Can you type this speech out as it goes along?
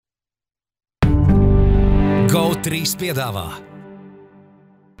3 piedāvā.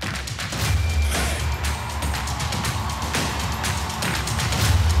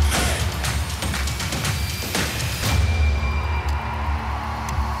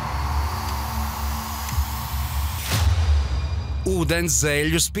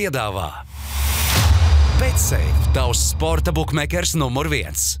 Ūdenszeļļus piedāvā. Betsafe, tavs sporta bukmekers numur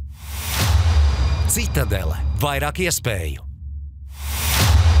 1. Citadele, vairāk iespēju.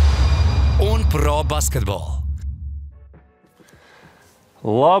 Un pro basketbolu.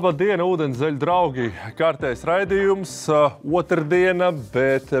 Labdien, Ūdenszeļļu draugi! Kārtējs raidījums, otrdiena,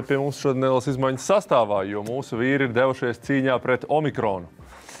 bet pie mums šodien nelielas izmaiņas sastāvā, jo mūsu vīri ir devušies cīņā pret Omikronu.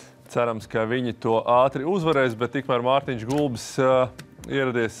 Cerams, ka viņi to ātri uzvarēs, bet tikmēr Mārtiņš Gulbis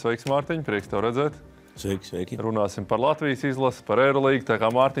ieradies. Sveiks, Mārtiņ, prieks tev redzēt. Sveiki. Runāsim par Latvijas izlasi, par Eirolīgu, tā kā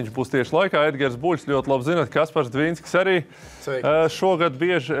Mārtiņš būs tieši laikā. Edgars Buļs ļoti labi zināt, Kaspars Dvinskis arī šogad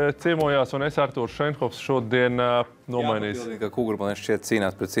bieži ciemojās, un es Artūrs šodien nomainīs. Jā, ka Kugra, man šķiet,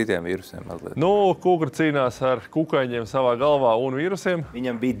 cīnās pret citiem vīrusiem mazliet. Kugra cīnās ar kukaiņiem savā galvā un vīrusiem.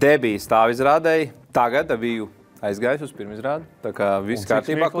 Viņam bija debijas stāvizrādēji, tagad biju aizgājis uz pirmizrādi, tā kā viss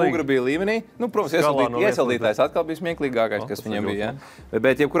kārtībā, Kugra bija līmenī. Protams, iesaldītājs atkal bija smieklīgākais, kas viņam bija. Ja?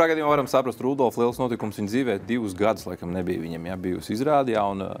 Bet jebkurā gadījumā varam saprast, Rudolf liels notikums viņa dzīvē 2 gadus, laikam nebija viņam, ja, bijusi izrādi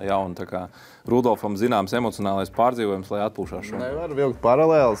jauna, tā kā Rudolfam zināms emocionālais pārdzīvojums, lai atpūšās šo. Nevar vilkt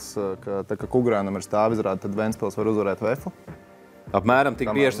paralēls, ka tā kā Kugrānam ir stāvizrādi, tad Ventspils var uzvarēt Vefu. Apmēram tik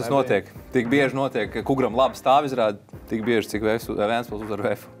bieži tas notiek. Tik bieži notiek, ka Kugram labi stāvizrādi, tik bieži, cik Ventspils uzvar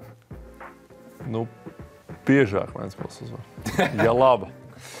Vefu. Biežāk Ventspils uzvar. Ja laba.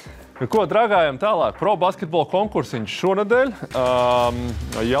 Ko, dragājam tālāk? Pro basketbola konkursiņš šonedēļ.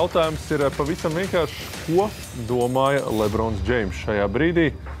 Jautājums ir pavisam vienkārši, ko domāja Lebrons Džeims šajā brīdī.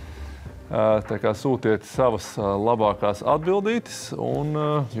 Tā kā sūtiet savas labākās atbildītes. Un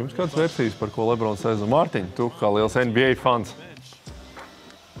jums kāds versijas, par ko Lebrons aizdo? Mārtiņ, tu kā liels NBA fans.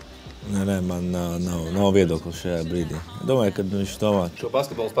 Nē, man nav viedoklis šajā brīdī. Domāju, ka viņš domā... Šo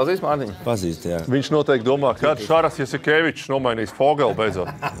basketbols pazīst, Mārtiņ? Pazīst, jā. Viņš noteikti domā, kad Šaras Jasikevičs nomainīs Fogelu beidzot.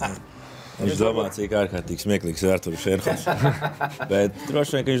 Viņš domā, cik ārkārtīgi smieklīgs ir Artūrs Šerhofs. Bet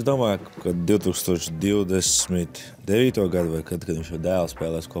droši vien, ka viņš domā, ka 2029. gadu vai kad viņš ar dēlu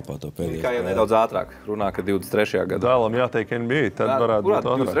spēlēs kopā to pēdējo. Kā jau nedaudz ātrāk runā, ka 23. gadā. Dēlam jāteik NBA, tad varētu būt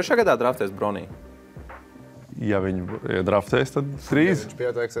ātrāk. 23. gadā draftēs Bronī. Ja viņi draftēs, tad 3.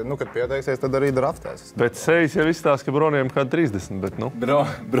 Kad pieteiksies, tad arī draftēs. Bet sejas jau izstāsta, ka Bronijam kāda 30, bet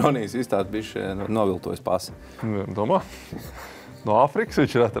Bronijs izstāsta bišķi noviltojas pasi. Domā? No Āfrikas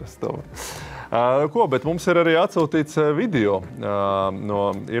viņš ir atrasts. Bet mums ir arī atsūtīts video no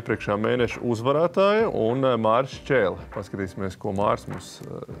iepriekšējā mēneša uzvarētāja un Māris Čēle. Paskatīsimies, ko Māris mums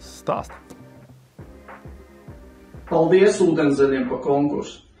stāsta. Paldies Ūdenszeļļiem par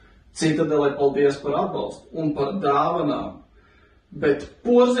konkursu. Citadelē paldies par atbalstu un par dāvanām. Bet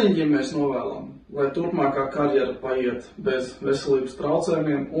Porziņģim mēs novēlam, lai turpmākā karjera paiet bez veselības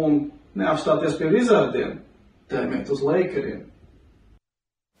traucējumiem un neapstāties pie vizardiem, tēmēt uz Lakeriem.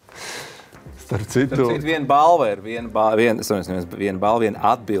 Starp citu, viena balva ir viena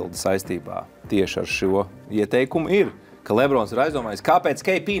atbilde saistībā tieši ar šo ieteikumu ir, ka Lebrons ir aizdomājis, kāpēc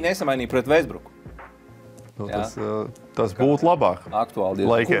KP nesamainīja pret Westbrooku. Tas būtu labāk. Aktuāli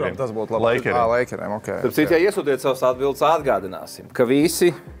Lakeriem. Tas būtu labāk. Lakeriem, ok. Tāpēc, ja iesūtiet savas atbildes, atgādināsim, ka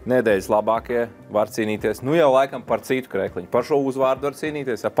visi nedēļas labākie var cīnīties, jau laikam par citu krekliņu. Par šo uzvārdu var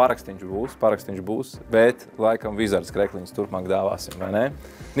cīnīties, ja parakstiņš būs, bet laikam Wizards krekliņus turpmāk dāvāsim, vai ne?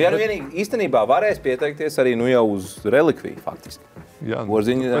 Vienīgi īstenībā varēs pieteikties arī jau uz relikviju, faktiski. Jā,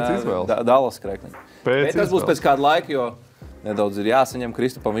 pēc izvēles. Dallas krekliņu. Bet tas būs pēc kāda laika, jo nedaudz ir jāsaņem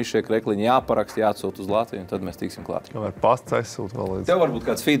Kristupam, visi šie krekliņi jāparaksta, jāatsūt uz Latviju, un tad mēs tiksim klāt. Kamēr pasts aizsūt vēl līdz. Tev varbūt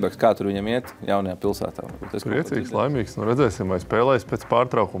kāds feedbacks, kā tur viņam iet jaunajā pilsētā. Priecīgs, laimīgs. Redzēsim, vai spēlēs pēc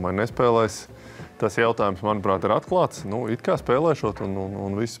pārtraukuma, vai nespēlēs. Tas jautājums, manuprāt, ir atklāts. It kā spēlēšot,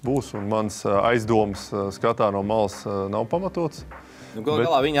 un viss būs. Un mans aizdoms skatā no malas nav pamatots.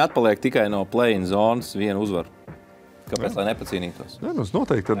 Galā viņi atpaliek tikai no play-in zonas vienu uzvaru. Kāpēc, lai nepacīnītos? Jā,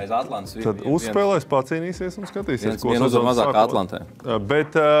 noteikti. Tad uzspēlēs, pacīnīsies un skatīsies, ko uzvar mazāk Atlantē.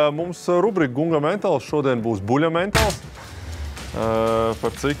 Bet mums rubrika Gunga mentāls šodien būs Buļa mentāls.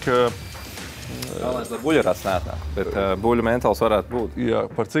 Par cik... Galvenais, lai Buļarāts nētāk, bet Buļa mentāls varētu būt. Jā,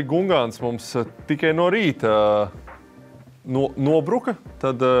 par cik Gungāns mums tikai no rīta nobruka,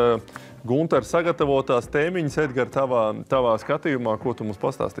 tad... Gunter, sagatavotās tēmiņas, Edgar, tavā skatījumā, ko tu mums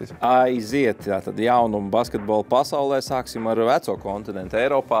pastāstīsi? Aiziet, tad jaunumu basketbola pasaulē sāksim ar veco kontinentu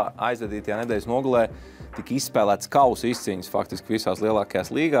Eiropā. Aizvadītajā nedēļas nogalē tika izspēlēts kausa izcīņas faktiski visās lielākajās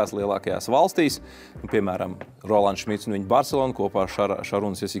līgās, lielākajās valstīs. Piemēram, Rolands Šmits un viņa Barcelona kopā ar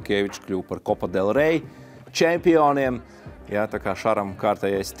Šarunas Jasikevičs kļuva par Copa del Rey čempioniem. Jā, tā kā Šaram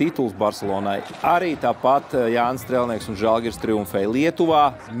kārtējais tituls Barcelonai. Arī tāpat Jānis Strelnieks un Žalgiris triumfēja Lietuvā.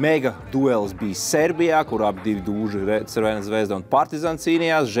 Mega duelis bija Serbijā, kur abi divi dūži Crvena Zvezda un Partizan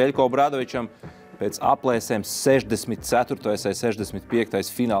cīnījās. Žeļko Bradovičam pēc aplēsēm 64. vai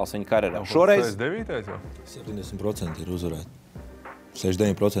 65. fināls viņa karjerā. Šoreiz 9. 70% ir uzvarēti.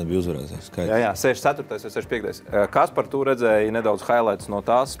 69% bija uzvarētājs. Jā, 64. vai 65. Kaspar, tu redzēji nedaudz highlights no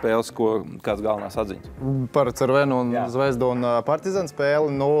tās spēles, kāds galvenās atziņas? Par Crvenu un Zvezdu un Partizan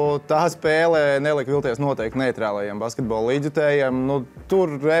spēli. Tā spēle nelika vilties noteikti neitrālajiem basketbola līdzjutējiem.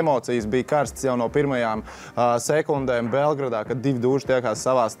 Tur emocijas bija karstas jau no pirmajām sekundēm Belgradā, kad divi dūši tiekās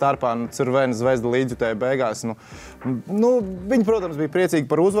savā starpā. Crvena Zvezda līdzjutēja beigās. Viņi, protams, bija priecīgi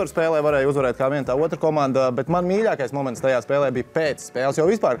par uzvaru spēlē, varēja uzvarēt kā viena tā otra komanda, bet man mīļākais moments tajā spēlē bija pēc spēles, jo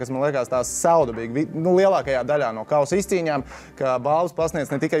vispār, kas man liekas tās saudabīgi, lielākajā daļā no kausa izcīņām, ka balvas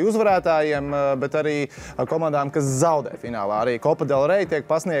pasniedz ne tikai uzvarētājiem, bet arī komandām, kas zaudē finālā. Arī Copa del Rey tiek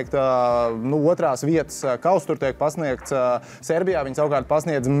pasniegta otrās vietas kausa, tur tiek pasniegts Serbijā, viņi savukārt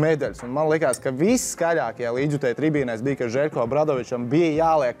pasniedz medaļas. Un man liekas, ka viss skaļākajā līdzjutēji tribīnēs bija, ka Žeļko Bradovičam bija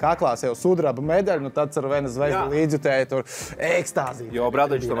jāliek kaklā sev sudraba medaļu, tad Crvena Zvezda līdzjutēji tur ekstāzija. Jo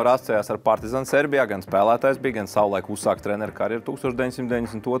Bradovičs tomēr asociējās ar Partizan Serbijā, gan spēlētājs bija, gan savulaik uzsākt treneru karjeru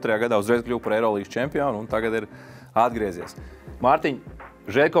 1992. gadā, uzreiz kļuva par Eirolīgas čempionu un tagad ir atgriezies. Mārtiņ,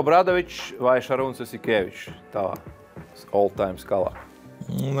 Žeļko Bradovičs vai Šaruns Jasikevičs tavā all-time skalā?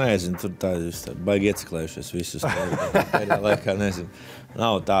 Nezinu, tur tādi baigi ieciklējušies visus pēdējā laikā, nezinu.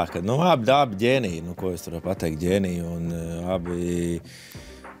 Nav tā, ka, abi ģēniji, ko es tur varu pateikt, ģēniji, un abi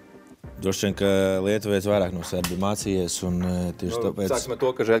droši vien, ka lietuvietis vairāk no Serbija mācījies, un tieši tāpēc... Sāksim ar to,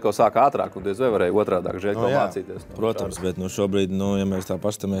 ka Žeļko sāka ātrāk, un diez vai varēja otrādāk Žeļko mācīties. Protams, bet šobrīd, ja mēs tā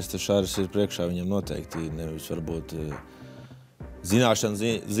pastamies, tad Šaris ir priekšā viņam noteikti. Nevis varbūt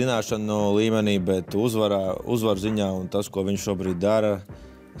zināšana no līmenī, bet uzvaru ziņā, un tas, ko viņš šobrīd dara,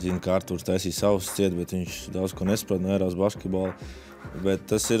 zina, ka Artūrs taisīja savus ciet, bet viņš daudz ko nesaprot no Eiropas basketbola. Bet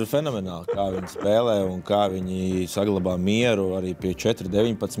tas ir fenomenāli, kā viņi spēlē un kā viņi saglabā mieru arī pie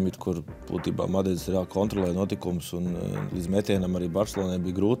 4-19, kur būtībā Madrids reāli kontrolē notikumus, un līdz metienam arī Barcelonai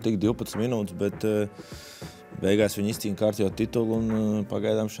bija grūti tik 12 minūtes, bet beigās viņi izcīna kārtējo titulu, un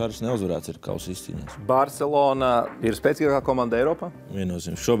pagaidām Šaris neuzvarēts ir kausa izcīņās. Barcelona ir spēcīgākā komanda Eiropā?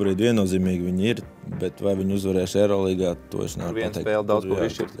 Viennozīmīgi. Šobrīd viennozīmīgi viņi ir, bet vai viņi uzvarēs Eirolīgā, to es nevaru pateikt. Viena spēle daudz ko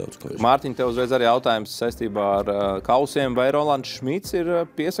izšķirt. Mārtiņ, tev uzreiz arī jautājums saistībā ar kausiem, vai Rolands Šmits ir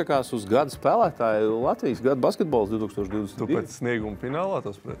piesakās uz gada spēlētāju Latvijas gada basketbols 2022? Tu pēc snieguma finālā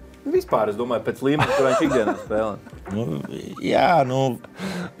tos pret? Vispār, es domāju, pēc līmeņa, kur viņš ikdienā spēlē.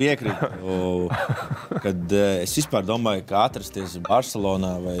 Piekrītu, kad es vispār domāju, ka atrasties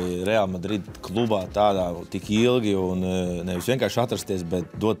Barcelonā vai Real Madrid klubā tādā tik ilgi un nevis vienkārši atrasties, bet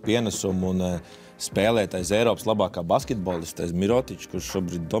dot pienesumu un spēlēt aiz Eiropas labākā basketbolista, aiz Mirotiča, kurš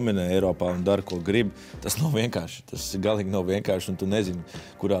šobrīd dominē Eiropā un dara, ko grib. Tas nav vienkārši. Tas galīgi nav vienkārši, un tu nezini,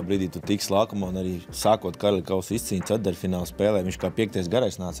 kurā brīdī tu tiks laukumā, un arī sākot Karli kausa izcīņas ceturtdaļfināla spēlē, viņš kā 5.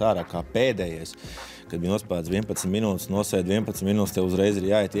 garais nāca ārā, kā pēdējais, kad bija nospēlēts 11 minūtes, nosēd 11 minūtes, tev uzreiz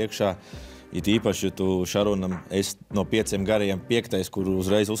ir jāiet iekšā. It īpaši, ja tu Šarunam esi no 5 garajiem 5. kur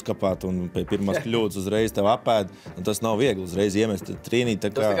uzreiz uzkapāt un pie pirmās kļūdas uzreiz tev apēd, tas nav viegli uzreiz iemest trīnī.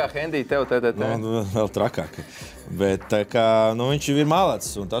 Tas tā kā Hendī tev TTT. Vēl trakāk. Bet tā kā, viņš ir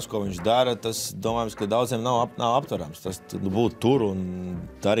mālēts, un tas, ko viņš dara, tas, domājams, ka daudziem nav aptverams. Tas būt tur un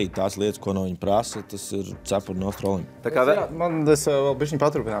darīt tās lietas, ko no viņa prasa, tas ir cepuri no strolim. Es vēl bišķiņ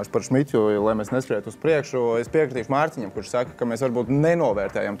paturpināšu par Šmitu, lai mēs neskrietu uz priekšu. Es piekritīšu Mārtiņam, kurš saka, ka mēs varbūt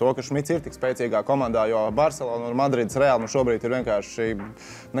nenovērtējam to, ka Šmits ir tik spēcīgā komandā, jo Barcelona un Madrids Reāli šobrīd ir vienkārši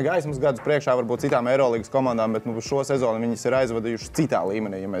gaismas gadus priekšā varbūt citām Eirolīgas komandām, bet šo sezonu viņas ir aizvadījuši citā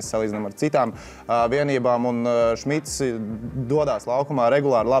līmenī, ja mēs salīdzinām ar citām vienībām. Un Šmits dodās laukumā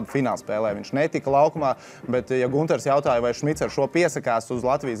regulāri labi fināla spēlē. Viņš netika laukumā, bet ja Gunters jautāja, vai Šmits ar šo piesakās uz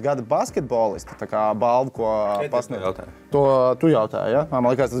Latvijas gada basketbolista, tā kā balvu, ko pasniedz. To tu jautāji, ja? Man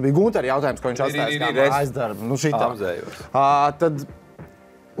liekas, tas bija Gunter jautājums, ko viņš atstājas kā aizdarbu. Tad,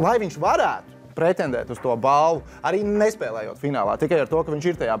 lai viņš varētu pretendēt uz to balvu, arī nespēlējot finālā, tikai ar to, ka viņš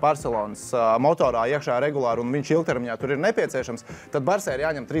ir tajā Barcelonas motorā iekšā regulāri un viņš ilgtermiņā tur ir nepieciešams, tad Barsē ir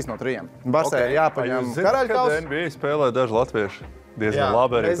jāņem 3 no 3. Barsē ir jāpaņem karaļkauss. Kad NBA spēlē daži latvieši? diezgan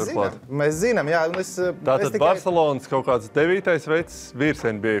labi arī turklāt. Mēs zinām, jā. Tātad Barcelonas kaut kāds 9. veids virs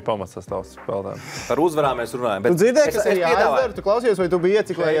NBA pamatsastāvs spēlētājiem. Par uzvarām mēs runājam. Tu dzirdēji, kas ir jāizdara? Tu klausies, vai tu biji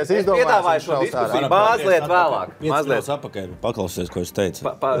ieciklējies, izdomājis? Piedāvāju šo diskusiju mazliet vēlāk. Mazliet apakaļ, paklausies, ko es teicu.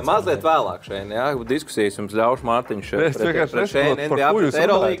 Mazliet vēlāk šeit, jā, diskusijas jums ļaušu Mārtiņš pret šeit NBA, pret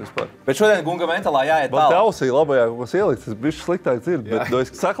Eirolīgu. Bet šodien fundamentālā jāiet tālāk. Man te ausī labajā kaut kas ielikt, tas bišķi sliktāk dzird, bet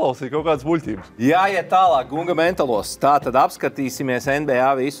es saklausīju kaut kādas muļķības. Jāiet tālāk fundamentālos. Tātad apskatīsimies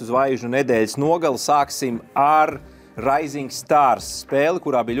NBA visu zvaigžņu nedēļas nogali. Sāksim ar Rising Stars spēli,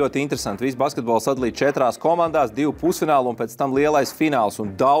 kurā bija ļoti interesanti. Visi basketbols sadalīja 4 komandās, 2 pusfināli un pēc tam lielais fināls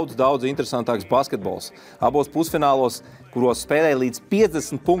un daudz interesantāks basketbols. Abos pusfinālos, kuros spēlēja līdz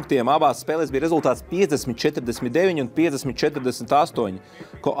 50 punktiem, abās spēlēs bija rezultāts 50-49 un 50-48.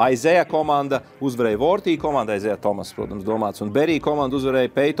 Aizēja komanda uzvarēja Vortī komandu, Aizēja Tomas, protams, domāts, un Berija komanda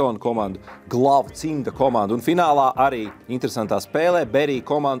uzvarēja Peytona komandu, Glava Cinda komandu. Un finālā arī interesantā spēlē Berija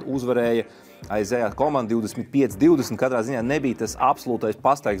komanda uzvarēja Aizēja komanda 25-20. Katrā ziņā nebija tas absolūtais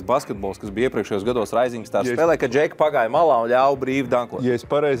pastaigs basketbols, kas bija iepriekšējos gados Rising Stars spēlē, kad Džeki pagāja malā un ļāva brīvi dankot. Ja es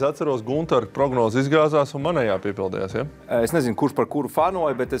pareizi atceros, Guntar prognoze izgāzās un manējā piepildījās, ja? Es nezinu, kurš par kuru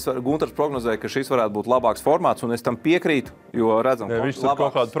fanoja, bet Guntars prognozēja, ka šis varētu būt labāks formāts, un es tam piekrītu, jo redzam, viņš tur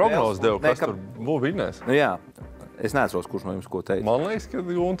kaut kādu prognozi deva, kas tur būs vinnēs. Nu jā. Es neatceros, kurš no jums ko teica. Man liekas, ka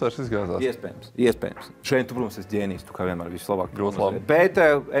Guntars izgāzās. Iespējams. Šeit tu, protams, esi ģēnijs, tu kā vienmēr vislabāk prognozēji. Bet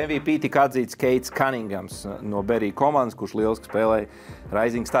MVP tika atzīts Keits Cunninghams no Berija komandas, kurš lieliski spēlēja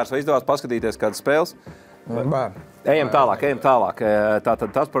Rising Stars. Vai izdevās paskatīties kādas spēles? Ejam tālāk.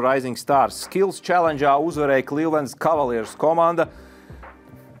 Tātad tas par Rising Stars. Skills Challenge'ā uzvarēja Cleveland Cavaliers komanda.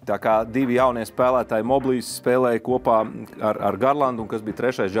 Tā kā 2 jaunie spēlētāji Moblīs spēlēja kopā ar Garlandu, un kas bija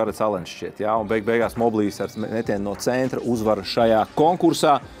 3. Jareds Allens šķiet. Jā, un beigās Moblīs ar metienu no centra uzvara šajā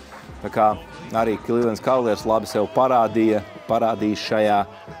konkursā. Tā kā arī Cleveland Cavaliers labi sev parādīja šajā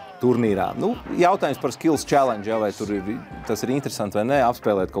turnīrā. Nu, jautājums par Skills Challenge, jā, vai tas ir interesanti vai nē,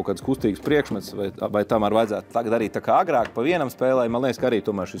 apspēlēt kaut kādas kustīgas priekšmets, vai tomēr vajadzētu tagad arī tā kā agrāk pa vienam spēlē. Man liekas, ka arī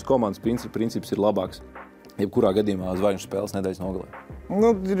tomēr šis komandas princips ir labāks. Jebkurā gadījumā zvaigžņu spēles nedēļas nogalē.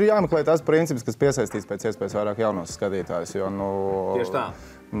 Nu, ir jāmeklē tās princips, kas piesaistīs pēc iespējas vairāk jaunos skatītājus, jo, Tieši tā.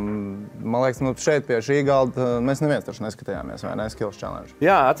 Man liekas, šeit pie šī galda mēs neviens taču neskatījāmies, vai ne, Skills Challenge.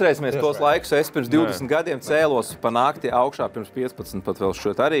 Jā, atcerēsimies tos laikus. Es pirms 20 gadiem cēlos pa nakti augšā, pirms 15 pat vēl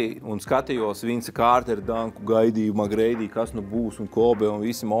šeit arī, un skatījos Vince Carteru, Danku, gaidīju, Magreidī, kas nu būs, un Kobe, un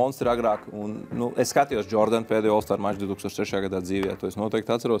visi monstri agrāk. Un, es skatījos Jordan pēdējo All-Star maču 2006. gadā dzīvē, to es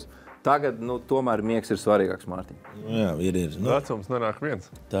noteikti atceros. Tagad, tomēr miegs ir svarīgāks, Mārtiņ. Jā, ir. Vecums nenāk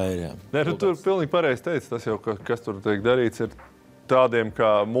viens. Tā ir, jā. Nē, tur pilnīgi pareizi teica, tas jau, kas tur tiek darīts, ir tādiem,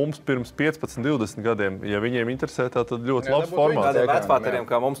 kā mums pirms 15-20 gadiem. Ja viņiem interesē, tad ļoti labs formāts. Tādiem vecpāteriem,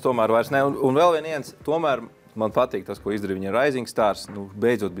 kā mums tomēr vairs ne. Un vēl viens, tomēr man patīk tas, ko izdarīja viņa Rising Stars.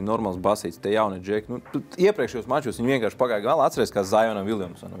 Beidzot bija normāls basīts, te jaunie džeki. Iepriekšējos mačos viņi vienkārši pagāja galā. Atceries, kā Zionam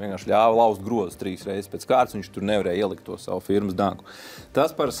Williamsonam vienkārši ļāva laust grozus 3 reizes pēc kārtas. Viņš tur nevarēja ielikt to savu firmas danku.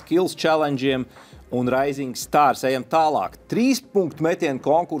 Tas par Skills Challenge'iem un Rising Stars. Ejam tālāk. 3 punktu metienu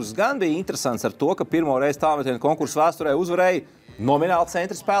konkurss gan bija interesants ar to, ka pirmo reizi tālmetienu konkursu vēsturē uzvarēja nomināli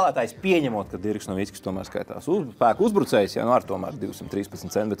centra spēlētājs, pieņemot, ka Dirks Novickis tomēr skaitās spēku uzbrucējs, ar tomēr 213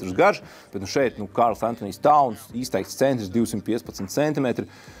 cm garš, bet šeit Karls Antonijs Towns, izteikts centrs, 215 cm.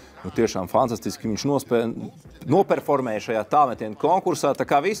 Tiešām fantastiski viņš noperformēja šajā tālmetienu konkursā. Tā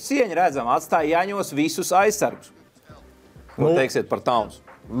kā visu cieņu redzam, atstāja Jaņos visus aizsargus. Ko teiksiet par Towns?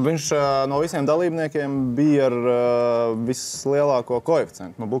 Viņš no visiem dalībniekiem bija ar vislielāko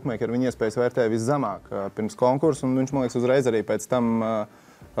koeficientu. Bookmakeri viņa iespējas vērtēja viszemāk pirms konkursa, un viņš, man liekas, uzreiz arī pēc tam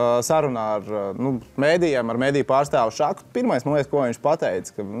sarunā ar mēdījiem, ar mēdīju pārstāvu Šaku. Pirmais, man liekas, ko viņš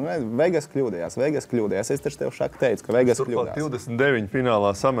pateica, ka Vegas kļūdījās. Es taču tev Šaku teicu, ka Vegas kļūdījās. Turklāt 29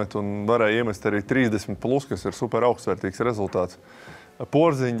 finālā samet un varēja iemest arī 30+, kas ir super augstsvērtīgs rezultāts.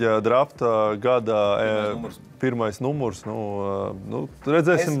 Porziņa drafta gada pirmais numurs.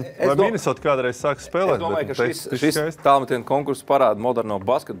 Redzēsim, vai Minnesota kādreiz sāks spēlēt. Es domāju, ka šis tālmetienu konkurss parāda moderno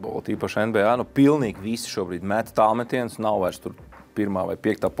basketbolu, tīpaši NBA. Pilnīgi visi šobrīd met tālmetienus, nav vairs tur 1. vai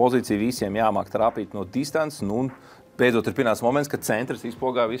 5. pozīcija. Visiem jāmāk trāpīt no distances. Beidzot ir pienācis moments, kad centrs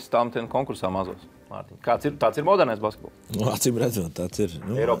izpogā visus tālmetienu konkursā mazos. Mārtiņ, tāds ir modernais basketbols? Acīm redzot, tāds ir.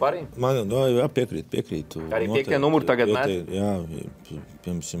 Eiropā arī? Jā, piekrītu. Arī 5. numuru tagad met? Jā,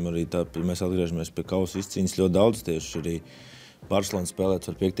 piemēram, arī tā, mēs atgriežamies pie kausa izcīņas ļoti daudz tieši arī Barcelonas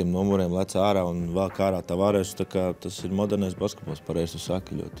spēlēts ar 5. numuriem, lec ārā un vēl kā ārā tā varēs. Tā kā tas ir modernais basketbols, pareizi tu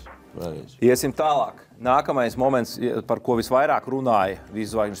saki ļoti. Iesim tālāk. Nākamais moments, par ko visvairāk runāja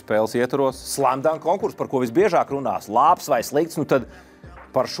visu zvaigžņu spēles ietvaros, slam dunk konkurss, par ko visbiežāk runās, labs vai slikts, tad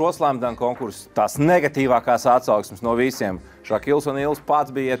par šo slamdanu konkursu tās negatīvākās atsauksmes no visiem. Šakils un Ils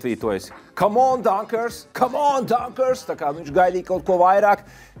pats bija ietvītojis. Come on, dunkers! Come on, dunkers! Tā kā viņš gaidīja kaut ko vairāk.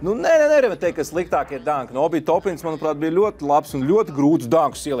 Nu, nevar teikt, ka sliktākie danki. No Obi Topins, manuprāt, bija ļoti labs un ļoti grūts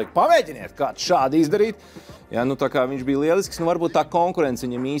dankus ielikt. Pamēģiniet kāds šādi izdarīt. Ja, nu, tā kā viņš bija lielisks, nu, varbūt tā konkurence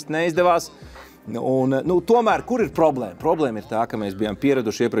viņam īsti neizdevās. Un, nu, tomēr, kur ir problēma? Problēma ir tā, ka mēs bijām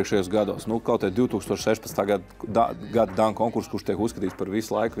pieraduši iepriekšējos gados. Nu, kaut 2016. gada danku konkursu, kurš tiek uzskatīts par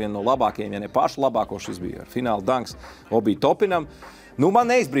visu laiku vienu no labākajiem, ja ne pašu labāko, šis bija ar fināla danks Obi Topinam. Nu, man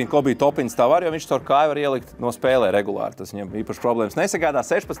neizbrīna, ka Obi Topins tā var, jo viņš caur kāju var ielikt no spēlē regulāri. Tas viņam īpaši problēmas nesagādā.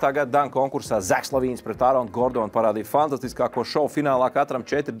 16. gada danku konkursā Zaks Lavīns pret Āronu Gordonu parādīja fantastiskāko šovu finālā. Katram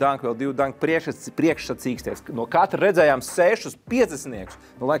 4 danki, vēl 2 danki priekšsacīksties. No katra redzējām 6 50-niekus.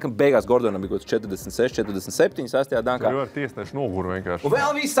 Nu, laikam beigās Gordonam bija kaut 46, 47, 6. dankā. Tur jau ar tiesnešu noguru vienkārši. Un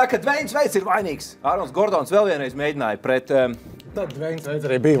vēl viss saka, ka Dvejns Veids ir vainīgs. Ārons Gordons vēl vienreiz mēģināja pret... Tad Dvejns Veids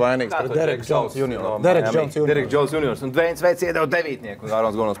arī bija vainīgs pret Dereku Jones junior. Dereku Jones juniors. Un Dvejns Veids iedeva 9. Un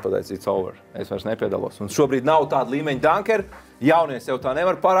Ārons Gordons pateica, it's over. Es vairs nepiedalos. Un šobrīd nav tāda līmeņa dankeri. Jaunie sev tā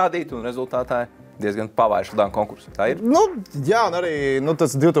nevar parādīt. Un rezultātā diezgan pavaiši danku konkursu. Tā ir? Nu, jā, un arī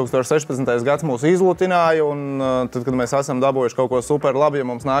tas 2016. gads mūs izlutināja, un tad, kad mēs esam dabūjuši kaut ko super labi, ja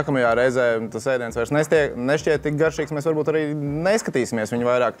mums nākamajā reizē tas ēdiens vairs nešķiet tik garšīgs, mēs varbūt arī neskatīsimies viņu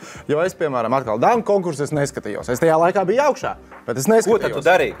vairāk. Jo es, piemēram, atkal danku konkursu es neskatījos. Es tajā laikā biju augšā, bet es neskatījos. Ko tad tu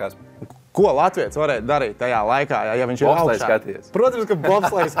darīji, Kaspars? Ko Latvijas varētu darīt tajā laikā, ja viņš ir augšā? Skaties. Protams, ka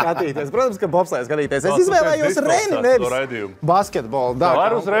bobsleja skatīties. Es izvēlējos Reni, nevis basketbolu.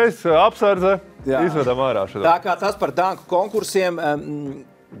 Var uzreiz apsardze, izvedam ārā šeit. Tā kā tas par danku konkursiem,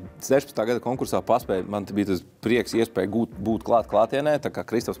 16. gada konkursā paspēja, man bija tas prieks iespēja būt klātienē, tā kā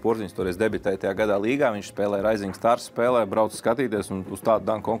Kristofs Porziņš toreiz debitēja tajā gadā līgā, viņš spēlēja Rising Stars spēlē, brauca skatīties un uz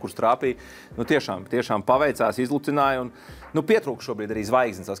tādu danku konkursu trāpīja. Nu, tiešām paveicās, izlucināja un pietrūkst šobrīd arī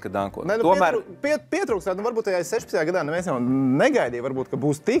zvaigznes, ka dankot. Tomēr pietrūkst, varbūt tajā 16. gadā neviens jau negaidīja, varbūt, ka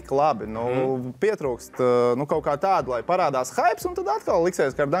būs tik labi. Pietrūkst kaut kā tādu, lai parādās hypes, un tad atkal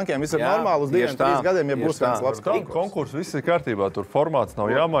liksies, ka ar dankiem viss ir normāli uz 2-3 gadiem, ja būs viens labs konkurss. Viss ir kārtībā, tur formāts nav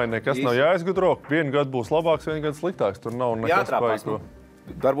jāmaina, nekas nav jāizgudro. Vienu gadu būs labāks, vienu gadu sliktāks. Tur nav nekas paiko.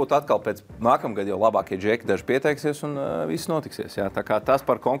 Varbūt atkal pēc nākamgad jau labākie džeki daži pieteiksies un viss notiksies. Jā. Tā kā tas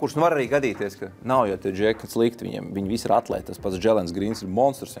par konkursu var arī gadīties, ka nav jau tie džeki slikti, viņi visi ir atlēti. Tas pats Jelens Grīns ir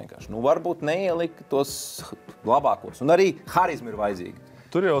monstrs vienkārši. Varbūt neielika tos labākos. Un arī harizma ir vajadzīga.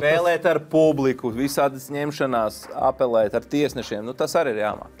 Spēlēt ar publiku, visādas ņemšanās, apelēt ar tiesnešiem. Tas arī ir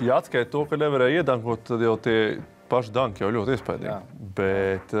jāmāk. Ja atskaita to, ka nevarēja iedankot, tad jau tie paši danki jau ļoti iespējīgi.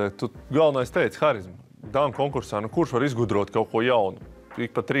 Bet tu galvenais teici harizmu. Danku konkursā, kurš var izgudrot kaut ko jaunu?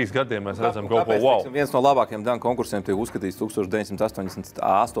 Ik pa 3 gadiem mēs redzam kaut ko wow. Viens no labākajiem danku konkursiem tiek uzskatīts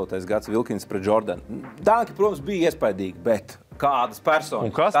 1988. gads Vilkins pret Jordanu. Danki, protams, bija iespaidīgi, bet kādas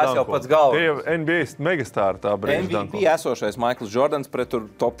personas? Tas jau pats galvenais. Tie jau NBA megastāri tā brīdis danku. MVP esošais Maikls Jordans pret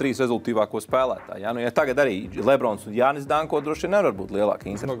top 3 rezultīvāko spēlētāju. Ja tagad arī Lebrons un Jānis danko droši nevar būt lielāka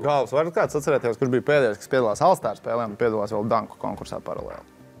interesa. Galvas, varat kāds atcerēties, kurš bija pēdējais, kas piedalās All-Star spēlēm, piedalās vēl danku konkursā paralēli?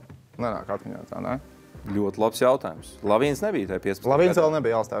 Nenāk atmiņā tā, ne? Ļoti labs jautājums. Lavīns nebija tajā 15. Lavīns vēl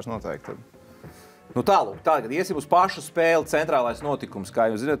nebija All-Stars noteikti. Tālūk, tagad iesim uz pašu spēli, centrālais notikums. Kā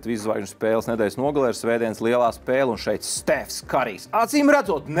jūs zināt, visas zvaigžņu spēles nedēļas nogalē ir svētdienas lielā spēle, un šeit Stefs Karijs. Acīm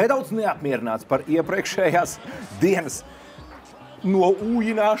redzot, nedaudz neapmierināts par iepriekšējās dienas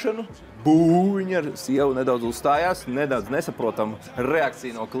noūjināšanu. Viņa ar sievu nedaudz uzstājās, nedaudz nesaprotam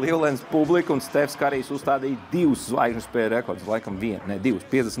reakciju no Clevelands publika, un Stefs Karijs uzstādīja 2 zvaigžņu spēļu rekordus, laikam 2,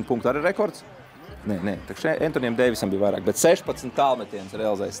 50 punktu arī rekords. Nē, Antonijam Deivisam bija vairāk, bet 16 tālmetienus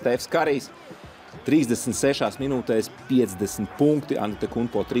realizēja Stefs Karijs. 36 minūtēs 50 punkti,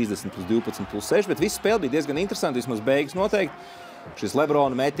 Antetokounmpo 30 plus 12 plus 6, bet viss spēle bija diezgan interesanti, vismaz beigas noteikti. Šis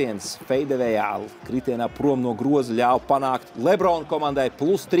Lebrona metiens feidevējā kritienā prom no groza ļāva panākt Lebrona komandai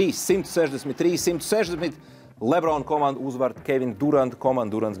plus 3, 163, 160. Lebrona komanda uzvar Kevin Duranta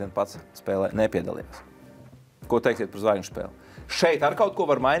komandu. Durants gan pats spēlē nepiedalījās. Ko teiksiet par zvaigžņu spēli? Šeit ar kaut ko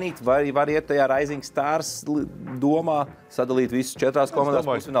var mainīt, vai var iet tajā Rising Stars domā, sadalīt visus 4 komandās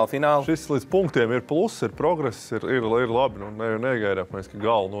pusfināla finālu? Šis līdz punktiem ir pluss, ir progress, ir labi. Negaidām, mēs, ka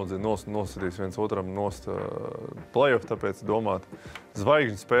galu nosatīs viens otram nost playoff, tāpēc domāt.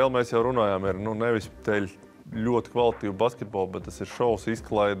 Zvaigžņu spēle mēs jau runājām, ir nevis teļ ļoti kvalitīvu basketbolu, bet tas ir šovs,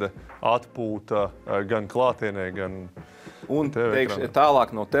 izklaide, atpūta gan klātienē, gan un teikšu,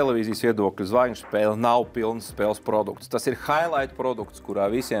 tālāk no televīzijas viedokļa zvaigžņu spēle nav pilns spēles produkts. Tas ir highlight produkts, kurā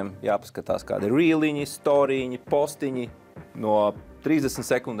visiem jāpaskatās kādi rīliņi, storiņi, postiņi no 30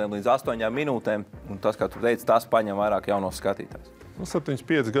 sekundēm līdz 8 minūtēm. Un tas, kā tu teici, tas paņem vairāk jaunos skatītājs.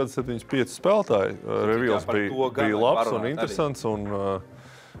 75 gadu, 75 spēlētāji. Reveals bija labs un interesants. Un,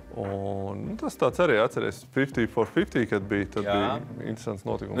 Un tas tāds arī atceries 50 for 50, kad bija interesants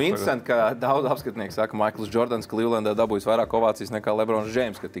notikums. Nu, interesanti, ka daudz apskatnieki saka, Maikls Jordans Clevelandā dabūjis vairāk ovācijas nekā Lebrons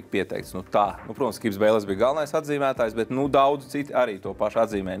Džeims, kad tika pieteikts. Protams, Kips Bēles bija galvenais atzīmētājs, bet daudz citi arī to pašu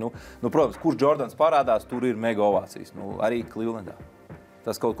atzīmē. Protams, kurš Jordans parādās, tur ir mega ovācijas. Arī Clevelandā.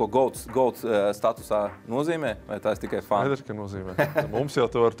 Tas kaut ko GOAT statusā nozīmē, vai tas tikai fani? Skaidrs, ka nozīmē. Mums jau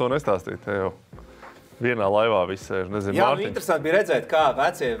to var to nestāstīt. Jau vienā laivā viss sēž. Nezinu, jā, Mārtiņš. Interesanti bija redzēt, kā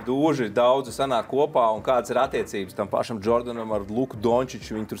vecie dūži daudzi sanāk kopā un kādas ir attiecības tam pašam Jordanam ar Luku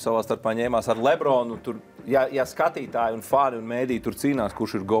Dončiču. Viņi tur savā starpā ņēmās ar Lebronu. Tur, ja skatītāji un fani un mēdīji tur cīnās,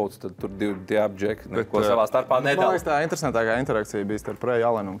 kurš ir GOATs, tad tur tie abi džeki neko savā starpā nedala. Man liekas, tā interesantākā interakcija bija starp Ray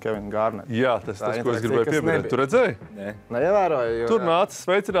Allenu un Kevinu Garnetu. Jā, tas ko es gribēju pieminēt. Tu redzēji? Nē. Neievēroju. Tur nāca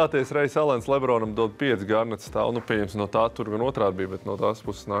sveicināties, Rays Allens Lebronam dod 5 Garnets stāv. Pieņems no tā tur gan otrādi bija, bet no tās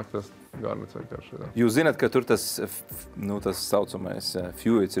puses nāk tas Garnets vienkārši. Jā. Jūs zināt, ka tur tas saucamais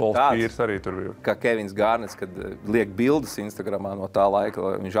feuds ir tāds, arī tur bija. Ka Kevins Garnets, kad liek bildes Instagramā no tā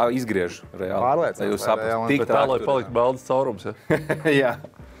laika, viņš izgriež reāli. Pārliecināts. Bet tā, lai paliktu baldas caurums, ja? Jā.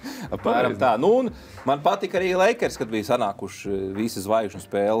 Apmēram tā. Man patika arī Lakers, kad bija sanākuši visas zvaigžņu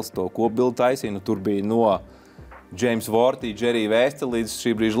spēles, to kopbildu taisīja. Tur bija no James Worthy, Jerry West līdz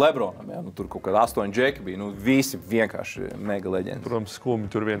šī brīža Lebronam. Ja? Tur kaut kādi 8 džeki bija. Visi vienkārši mega leģendas. Protams, skumji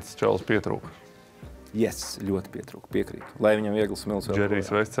tur viens čels pietrūka. Yes, ļoti pietrūka, piekrītu. Lai viņam viegli smils vēl. Jerry's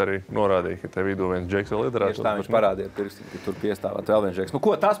Wests arī norādīja, ka te vidū viens džeks vēl liderētu. Tieši tā viņš parādīja pirksti, ka tur piestāvāt vēl viens džeks.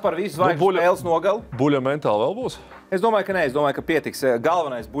 Ko tas par visu zvaigžņu spēles nogali? Buļa mentāli vēl būs? Es domāju, ka nē. Es domāju, ka pietiks.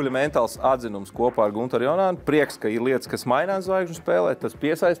 Galvenais buļa mentāls atzinums kopā ar Guntaru Jonānu. Prieks, ka ir lietas, kas mainās zvaigžņu spēlē. Tas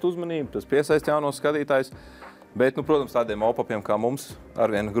piesaist uzmanību, tas piesaist jaunos skatītājus. Bet, protams, tādiem opapiem kā mums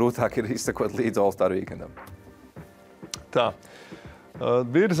arvien grūtāk ir izsekot līdz All-Star Weekendam. Tā.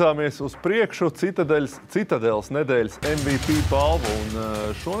 Virzāmies uz priekšu Citadeles nedēļas MVP balvu.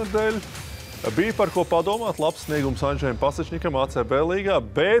 Un šonedēļ bija par ko padomāt. Labs sniegums Andžejam Pasačnikam ACB līgā,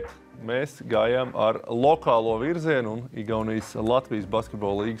 bet mēs gājām ar lokālo virzienu un Igaunijas Latvijas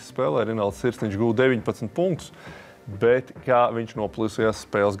basketbola līgas spēlē. Rinalds Sirsniņš gūda 19 punktus, bet kā viņš noplisījās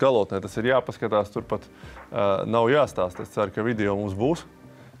spēles galotnē. Tas ir jāpaskatās, turpat nav jāstāst. Es ceru, ka video mums būs.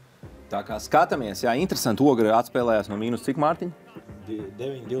 Tā kā skatāmies, interesanti, Ogre atspēlējās no mīnus cik, Mārtiņ?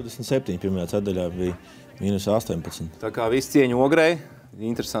 9,27 pirmajā ceturdaļā bija mīnus 18. Tā kā viss cieņu Ogrei,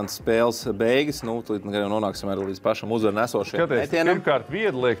 interesants spēles beigas, tad jau nonāksim arī līdz pašam uzvaru nesošajam metienam. Skaties, pirmkārt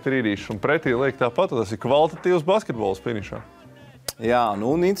viedi liek trīdīšus un pretī liek tāpat, tas ir kvalitatīvs basketbols finišā. Jā,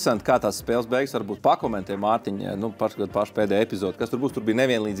 un interesanti, kā tās spēles beigas varbūt pakomentē Mārtiņa, pašu pēdējā epizode. Kas tur būs? Tur bija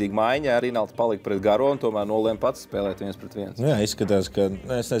nevienlīdzīga maiņa, Rinalds palika pret Garo un tomēr nolēma pats spēlēt 1-1. Jā, izskatās, ka,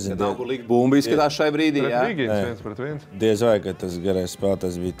 es nezinu. Nav kur likt bumbu, izskatās šai brīdī, jā. Pret Rīgīns 1-1. Diez vai, ka tas garais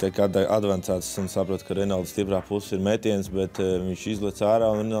spēlētājs bija tik advancēts un saprot, ka Rinalds stiprā puse ir metiens, bet viņš izlec ārā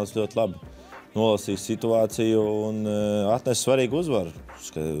un Rinalds ļoti labi nolasīs situāciju un atnes svarīgu uzvaru.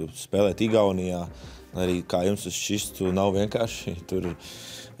 Spēlēt Igaunijā. Arī kā jums uz šistu nav vienkārši. Tur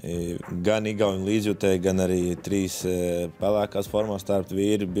gan Igauni līdzjutēji, gan arī 3 pelēkās formās starp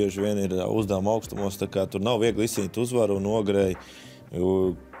vīri bieži vien ir uzdevuma augstumos. Tā kā tur nav viegli izcīnīt uzvaru un Ogrei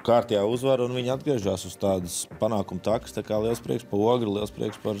kārtījā uzvaru un viņi atgriežās uz tādas panākuma takas. Tā kā liels prieks par Ogri, liels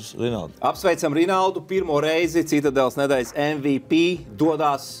prieks par Rinaldu. Apsveicam Rinaldu. Pirmo reizi Citadeles nedēļas MVP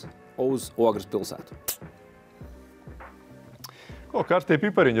dodās uz Ogres pilsētu. Karstie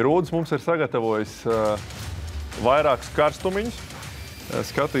pipariņi Rūdis mums ir sagatavojis vairākus karstumiņus.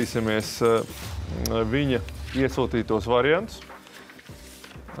 Skatīsimies viņa iesūtītos variantus.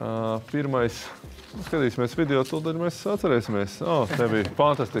 Pirmais, skatīsimies video, tad mēs atcerēsimies. Te bija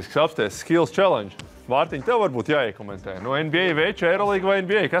fantastisks apsties, Skills Challenge. Mārtiņ, tev varbūt jāiekomentē. No NBA veča, Eurolīga vai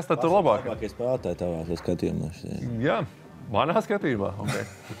NBA, kas tad tur labāk? Labākie spēlētāji tavās skatījumos. Jā. Manā skatījumā?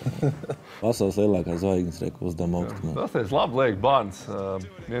 Okay. Pasaules lielākās zvaigznes reku uzdevuma augstumā. Tas ir labi liek bērns.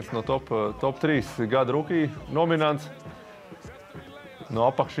 Viens no top 3 gada rukī nominants. No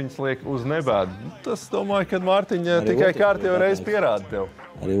apakšiņas liek uz nebēdu. Tas, domāju, ka Mārtiņa tikai kārtībā reizi pierāda tev.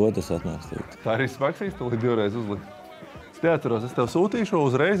 Arī otrs atnāks. Tā arī smagsīs, tu līdz 2 reiz uzlikt. Es teatros, es tev sūtīšu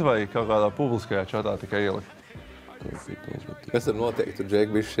uzreiz vai kaut kādā publiskajā čatā tikai ielikt? Kas tur notiek? Tur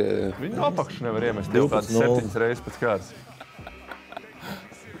Džeki bišķi... Viņu apakšu nevar iemest tev kāds 7 reizes pēc kārtas.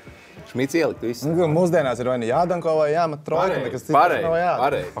 Šmīts ielikt visu. Mūsdienās ir vai ne jādanko vai jāmet trojka, nekas cits nav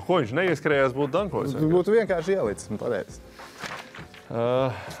jādara. Ko viņš neieskrējās būtu dankojis? Būtu vienkārši ielicis un pareizi.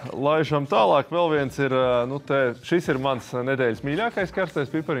 Laižam tālāk, vēl viens ir, šis ir mans nedēļas mīļākais karstais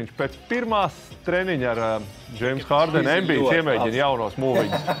pipariņš. Pēc pirmās treniņa ar James Hardenu NBA iemēģina jaunos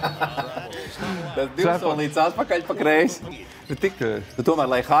mūviņus. Tas 2 solīts atpakaļ pa kreisi. Tomēr,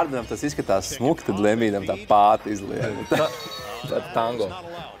 lai Hardenam tas izskatās smuki, tad Lembīdam tā pāta izliek. Tango.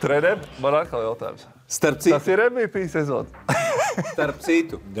 Trener, man atkal jautājums. Starp citu. Tas ir MVP sezons. Starp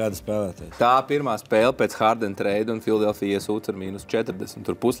citu. Gada spēlētājs. Tā pirmā spēle pēc Harden trade un Philadelphia iesūca ar -40.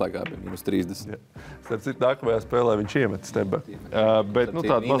 Tur puslaikā bija -30. Starp citu, nākamajā spēlē viņš iemet stebē. Bet, nu,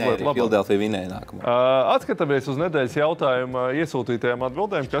 tāda mazliet labāk. Philadelphia vinēja nākamā. Atskatāmies uz nedēļas jautājumu iesūtītajām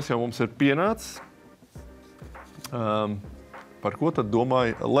atbildēm, kas jau mums ir pienācis. Par ko tad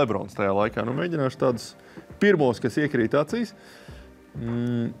domāja Lebrons tajā laikā? Nu, mēģināšu tādus pirmos, kas iekrīt acīs.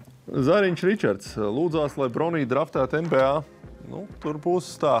 Zariņš Ričards lūdzās, lai Bronī draftētu NBA. Nu, tur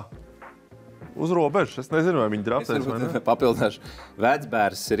būs tā uz robežas. Es nezinu, vai viņi draftēs vai ne. Papildināšu.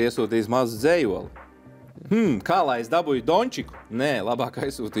 Vecbērs ir iesūtījis mazu dzējoli. Kā lai es dabūju Dončiku? Nē, labāk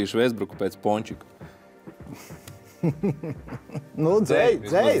aizsūtīšu Westbrooku pēc Pončiku. Nu,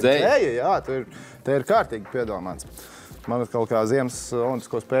 dzēja, jā, te ir kārtīgi piedomāts. Man kaut kā ziemas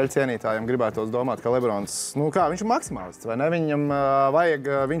olimpisko spēļu cienītājiem gribētos domāt, ka Lebrons, nu kā, viņš ir maksimālists, vai ne? Viņam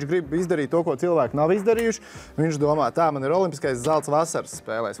viņš grib izdarīt to, ko cilvēki nav izdarījuši. Viņš domā, tā, man ir olimpiskais zelts vasaras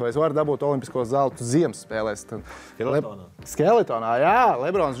spēlēs, vai es varu dabūt olimpisko zeltu ziemas spēlēs. Skeletonā, jā,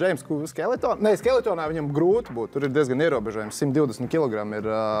 Lebrons Džeims, skeletonā viņam grūti būt, tur ir diezgan ierobežojums, 120 kg ir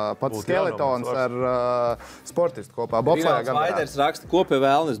pats skeletons ar sportistu kopā. Vīnāls Vaiders raksta, ko pie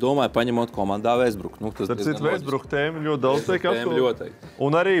vēlnes domāju, paņemot komandā Westbrooku. Nu, Ļoti daudz tiek apskolot.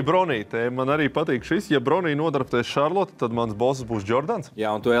 Un arī Bronī tēma. Man arī patīk šis. Ja Bronī nodraptēs Šarlotu, tad mans boss būs Jordans.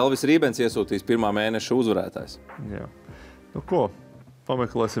 Jā, un to Elvis Rībens iesūtīs pirmā mēneša uzvarētājs. Jā. Nu ko,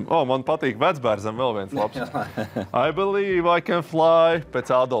 pameklēsim. Man patīk Vecbērzam vēl viens labs. I believe I can fly.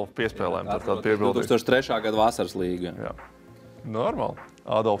 Pēc Adolfa piespēlēm. 2003. gada vasaras līga. Jā. Normāli.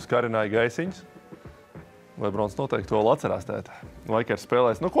 Adolfs karināja gaisiņus. Lebrons noteikti to vēl atcerās tēt. Lakers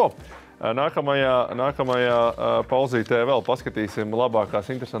spēlēs. Nu ko? Nākamajā pauzītē vēl paskatīsim labākās,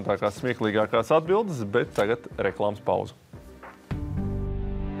 interesantākās, smieklīgākās atbildes, bet tagad reklāmas pauze.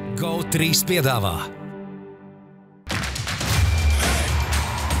 GO3 piedāvā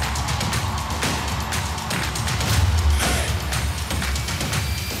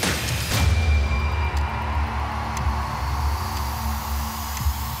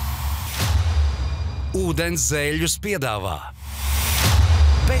Ūdenszeļļus piedāvā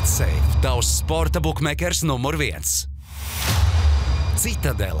Betsafe, tavs sporta bukmekers numur 1.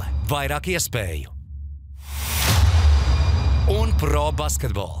 Citadele, vairāk iespēju. Un Pro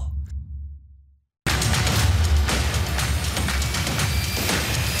basketbolu.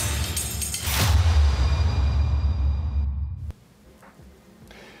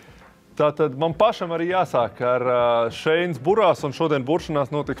 Tātad man pašam arī jāsāk ar Šeins burās, un šodien buršanās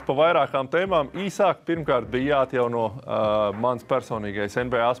notiks pa vairākām tēmām. Īsāk pirmkārt bija jāatjauno mans personīgais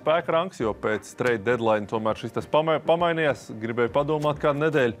NBA spēka rangs, jo pēc trade deadline tomēr šis tas pamainījās. Gribēju padomāt kādu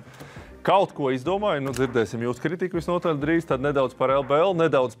nedēļu. Kaut ko izdomāju, nu dzirdēsim jūsu kritiku visnotaļ drīz, tad nedaudz par LBL,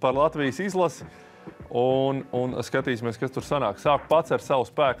 nedaudz par Latvijas izlasi. Un skatīsimies, kas tur sanāk. Sāku pats ar savu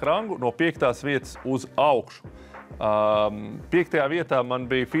spēku rangu no 5. vietas uz augšu. 5. vietā man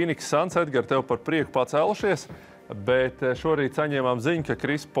bija Phoenix Suns, Edgar, tev par prieku pacēlušies, bet šorīt saņēmām ziņu, ka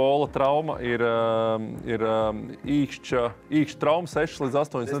Kris Pola trauma ir īkšķa trauma 6 līdz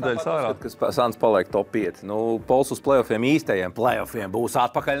 8 nedēļas ārā. Ka Suns paliek top 5. Nu, Pols uz playoffiem, īstajiem playoffiem būs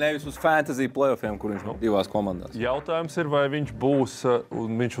atpakaļ, nevis uz fantasy playoffiem, kur viņš divās komandās. Jautājums ir, vai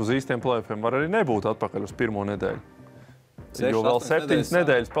viņš uz īstiem playoffiem var arī nebūt atpakaļ uz pirmo nedēļu. Jo vēl 7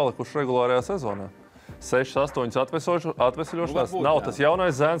 nedēļas palikuši regulārajā sezonā. 6-8 atvesļošanās. Nav tas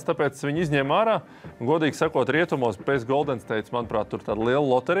jaunais zēns, tāpēc viņi izņēma ārā. Godīgi sakot, rietumos pēc Golden State, manuprāt, tur tāda liela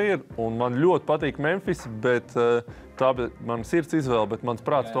loterija ir. Un man ļoti patīk Memphis, bet tā bija man sirds izvēle, bet mans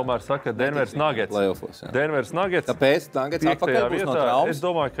prāts tomēr saka Denveras Nuggets. Denveras Nuggets. Tāpēc Nuggets atpakaļ būs no traumas? Es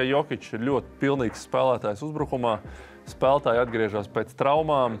domāju, ka Jokić ir ļoti pilnīgs spēlētājs uzbrukumā. Spēlētāji atgriežas pēc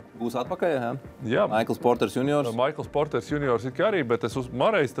traumām. Būs atpakaļ, jā? Michaels Porters juniors. Michaels Porters juniors ir arī, bet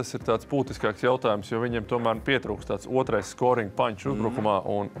Mareiz tas ir tāds būtiskāks jautājums, jo viņiem tomēr pietrūks tāds otrais scoring punch uzbrukumā.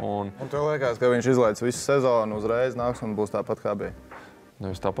 Un tev liekas, ka viņš izlaids visu sezonu uzreiz nāks un būs tāpat, kā bija?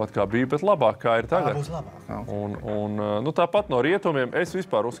 Nevis tāpat, kā bija, bet labāk, kā ir tagad. Būs labāk. Un tāpat no rietumiem es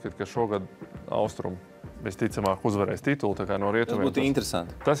vispār uzskatu, ka šogad Austrumu visticamāk uzvarēs titulu, tā kā no rietumiem. Tas būtu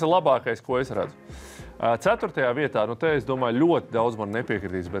interesanti. Tas ir labākais, ko es redzu. 4. vietā, nu te es domāju, ļoti daudz man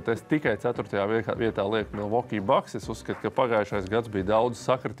nepiekritīs, bet es tikai 4. vietā lieku Milwaukee Bucks. Es uzskatu, ka pagājušais gads bija daudz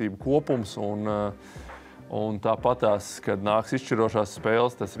sakritību kopums un tāpatās, kad nāks izšķirošās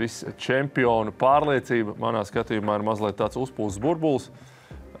spēles, tas viss čempionu pārliecība manā skatījumā ir mazliet tāds uzpūsts burbulis.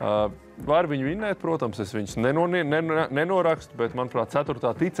 Var viņu vinnēt, protams, es viņus nenorakstu, bet, manuprāt,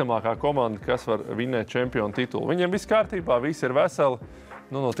 4. ticamākā komanda, kas var vinnēt čempionu titulu. Viņiem viss kārtībā, visi ir veseli,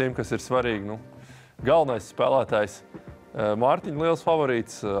 no tiem, kas ir svarīgi. Galvenais spēlētājs Mārtiņa liels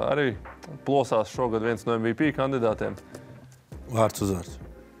favorīts, arī plosās šogad viens no MVP kandidātiem. Vārds uzvārds.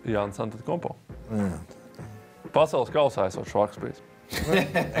 Jānis Antetokounmpo. Pasaules kausā esot švaks bijis.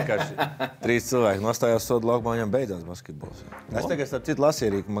 Vienkārši 3 cilvēki nostājās sodu laukumā, viņam beidzās basketbols. Es tagad starp citu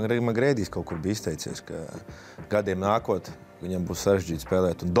lasīju, ka man Grēdijs kaut kur bija izteicies, ka gadiem nākot viņam būs sarežģīti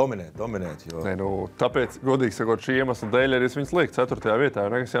spēlēt un dominēt. Jo... Nē, tāpēc, godīgi sakot, šī iemesla dēļ arī es viņus lieku 4. vietā,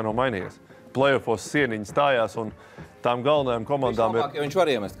 jo nekas jau nav mainījies. Playoffos sieniņi stājās un tām galvenajām komandām ir... Viņš var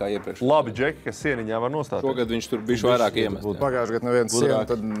iemest kā iepriekš. Labi džeki, kas sieniņā var nostāt. Šogad viņš tur bija vairāk iemest. Pagājušajā gadā neviens sienu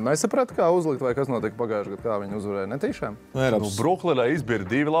tad nesaprata, kā uzlikt vai kas notika pagājušajā gadā, kā viņi uzvarēja netīšām. Bruklinā izbira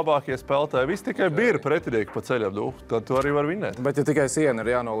 2 labākie spēlētāji. Viss tikai bira pretinieki pa ceļam. Tad tu arī var vinēt. Bet ja tikai siena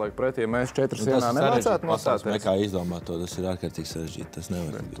ir jānoliek pretī, mēs 4 sienā nemācētu nostāties. Kā izdomāt to, tas ir ārkārtīgi sarežģīti. Tas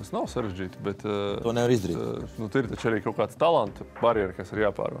nevar. Tas nav sarežģīti, bet to nevar izdarīt. Ir taču arī kaut kāds talanta barjeri, kas ir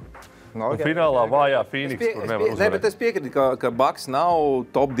jāpārvar. No, okay. Finālā vājā Phoenix, kur nevar uzvarēt. Bet es piekrītu, ka Bucks nav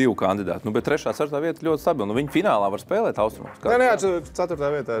top 2 kandidāti. Bet 3. 4. vieta ļoti stabila. Viņi finālā var spēlēt austrumos. Nē,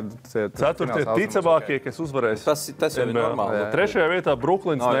 4. vietā. 4. ticamākie, kas uzvarēs. Tas jau ir normāli. 3. vietā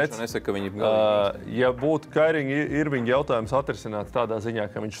Brooklyns Nets. Nesaka, ka viņi... Ja būtu Kairinga Irvinga jautājums atrisināts tādā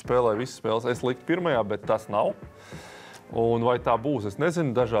ziņā, ka viņš spēlē visas spēles, es liktu 1. bet tas nav. Un vai tā būs, es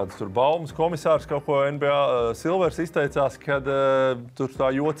nezinu, dažādas tur baumas. Komisārs kaut ko NBA Silvers izteicās, kad tur tā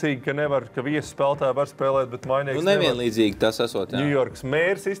jocīgi, ka nevar, ka viesu spēlētāji var spēlēt, bet mainīgs nevar. Nevienlīdzīgi tas esot, jā. Ņujorkas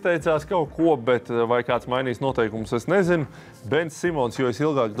mērs izteicās kaut ko, bet vai kāds mainīs noteikumus, es nezinu. Bens Simons, jo es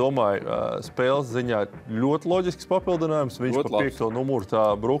ilgāk domāju, spēles ziņā ļoti loģisks papildinājums. Viņš pa 5. numuru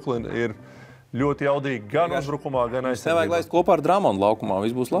tā Brooklyn ir ļoti jaudīgi gan uzbrukumā, gan aizsardzībā. Nevajag laist kopā ar Dramondu laukumā,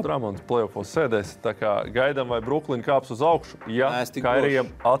 viss būs labi. Dramonds playoffos sēdēs, tā kā gaidām, vai Brooklyn kāps uz augšu, ja Kairijam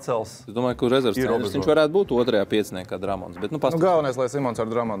atcels. Es domāju, ka rezerves treneris viņš varētu būt 2. pieciniekā Dramonds. Bet, galvenais, lai Simons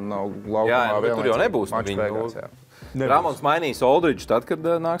ar Dramondu nav laukumā. Jā, bet tur jau nebūs. Dramonds mainīs Aldridge tad, kad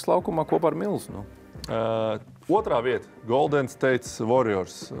nāks laukumā kopā ar Milsu. 2. vieta, Golden State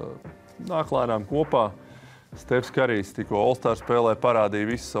Warriors. Nāk lēnām kopā. Stefs Karijs tikko All-Star spēlē parādīja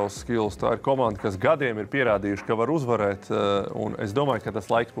visus savus skills. Tā ir komanda, kas gadiem ir pierādījuši, ka var uzvarēt, un es domāju, ka tas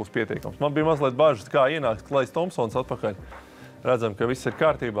laiks būs pietiekams. Man bija mazliet bažas, kā ienāks Klajs Thompsons atpakaļ. Redzam, ka viss ir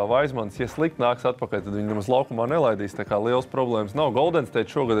kārtībā. Vaismans, ja slikti nāks atpakaļ, tad viņi nemaz laukumā nelaidīs. Tā kā liels problēmas nav. Golden State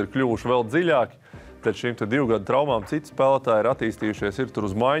šogad ir kļuvuši vēl dziļāki. Pēc šīm 2 gadu traumām citi spēlētāji ir attīstījušies, ir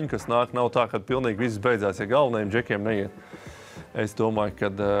tur uz maiņu, kas nāk. Nav tā, ka pilnīgi viss beidzās, ja galvenajiem džekiem neiet. Es domāju, ka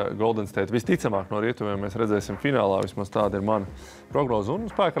Golden State visticamāk no rietumiem mēs redzēsim finālā. Vismaz tāda ir mana prognoze. Un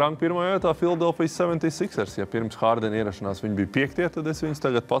spēka rangu 1. vietā Philadelphia 76ers. Ja pirms Hardena ierašanās viņi bija 5. tad es viņus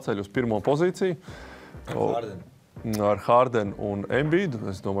tagad paceļu uz 1. pozīciju. Ar Hardenu un Embiidu.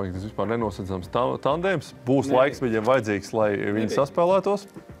 Es domāju, ka tas vispār nenosedzams tandēms. Būs laiks viņiem vajadzīgs, lai viņi saspēlētos.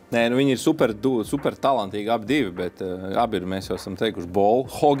 Nē, viņi ir super talantīgi abi divi, bet abi ir, mēs jau esam teikuši, bolu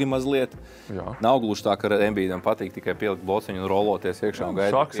hogi mazliet. Jā. Nav gluži tā, ka Embiidam patīk tikai pielikt blociņu un roloties iekšā un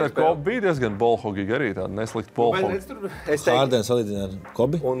gaidīt. Šaks ar Kobi bija diezgan bolhogīgi arī tāda neslikta bolhogi. Hardens salīdzina ar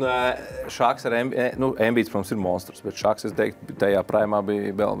Kobi? Un Šaks ar Embiids, protams, ir monstrs, bet Šaks, es teiktu, tajā prājumā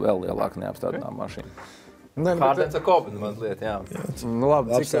bija vēl lielāka neapstādināma mašīna. Hardens ar Kobi mazliet, jā.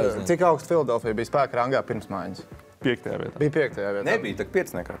 Labi, cik augsts Philadelphia bija spēka rangā pirms mājas? 5. vietā. Bija 5. vietā. Nebija, tak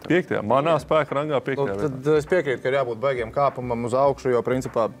 5. 5. Manā spēka rangā 5. vietā. Tad es piekrītu, ka ir jābūt baigiem kāpumam uz augšu, jo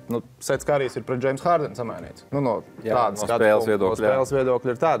principā Sets Karijs ir pret James Hardenu samainīts. No spēles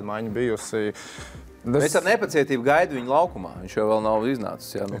viedokļa ir tāda maiņa bijusi. Es ar nepacietību gaidu viņu laukumā. Viņš jau vēl nav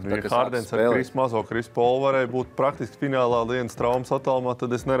iznācis. Jā, Hardens ar mazo Chris Paulu varēja būt praktiski finālā dienas traumas attālumā,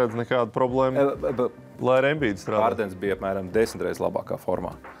 tad es neredzu nekādu problēmu, lai ar Embiidu strādā. Hardens bija apmēram 10 reizes labākā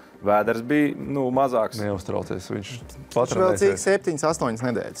formā. Vēders bija mazāks. Neuztraucies, viņš vēl cik 7-8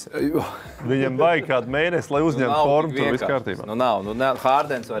 nedēļas. Viņam vajag kādu mēnesi, lai uzņemtu formu, tur viss kārtībā.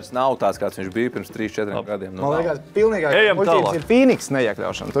 Hardens vairs nav tāds, kāds viņš bija pirms 3-4 gadiem. Man liekas, pilnīgāk muļķības ir Phoenix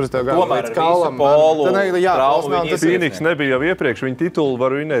neiekļaušana. Tur es tev gāju līdz kaulam. Phoenix nebija jau iepriekš, viņa titulu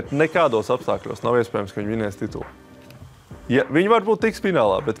var vinēt nekādos apstākļos. Nav iespējams, ka viņi vinēs titulu. Ja, viņi varbūt tiks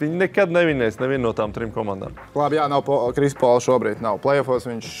finālā, bet viņi nekad nevinēs nevienu no tām 3 komandām. Labi, jā, nav Chris Paula šobrīd. Nav playoffos,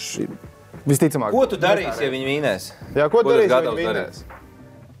 viņš visticamāk. Ko tu darīsi, ja viņi vinēs? Jā, ko darīsi, ja viņi vinēs?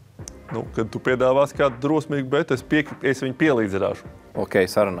 Kad tu piedāvās kādu drosmīgu betu, es viņu pielīdzināšu. Ok,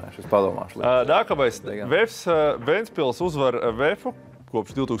 sarunāšu, es padomāšu. Nākamais, Ventspils uzvar Vefu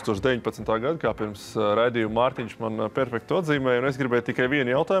kopš 2019. gada, kā pirms raidījuma Mārtiņš man perfekti atzīmēja, un es gribēju tikai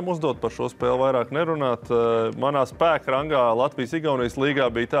vienu jautājumu uzdot, par šo spēli vairāk nerunāt. Manā spēka rangā Latvijas-Igaunijas līgā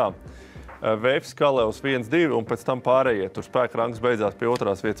bija tā. Vefs Kalevs 1-2, un pēc tam pārējie. Tur spēka rangs beidzās pie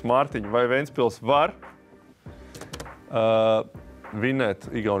 2. vietas Mārtiņa. Vai Ventspils var vinēt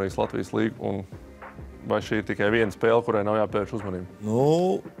Igaunijas Latvijas līgu un vai šī ir tikai viena spēle, kurai nav jāpievērš uzmanība?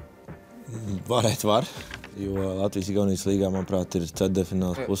 Nu, var. Jo Latvijas-Igaunijas līgā, manuprāt, ir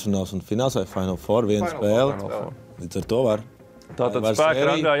ceturtdaļfināls, pusfināls un fināls vai Final Four, viena spēle. Līdz ar to var. Tātad spēka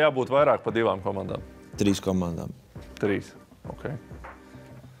rangā jābūt vairāk pa 2 komandām? 3 komandām. 3, ok.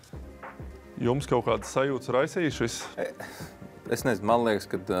 Jums kaut kādas sajūtas raisījušas? Es nezinu, man liekas,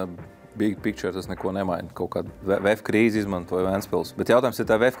 ka big picture tas neko nemaina. Kaut kādu VF krīzi izmantoja Ventspils. Bet jautājums ir,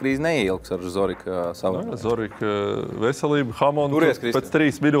 tā VF krīze neilgs ar Zorika savu. Zorika veselība, Hamondu pēc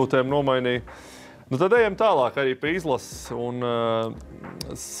 3 minūtēm nomainīja. Nu, tad ejam tālāk arī pie izlases, un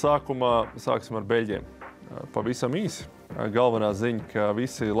sāksim ar Beļģiem. Pavisam īsi. Galvenā ziņa, ka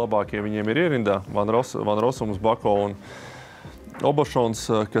visi labākie viņiem ir ierindā. Van Rossums, Bako un Obošons,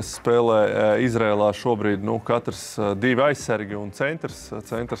 kas spēlē Izrēlā šobrīd, katrs 2 aizsargi un centrs.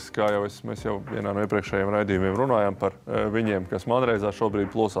 Centrs, kā jau mēs jau vienā no iepriekšējiem raidījumiem runājām par viņiem, kas Manreizā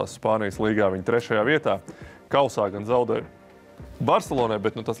šobrīd plosās Spānijas līgā, viņi 3. vietā. Kausā gan zaudēja Barcelonai,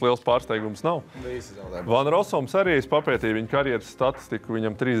 bet tas liels pārsteigums nav. Van Rossums arī es papētīju viņa karjeras statistiku,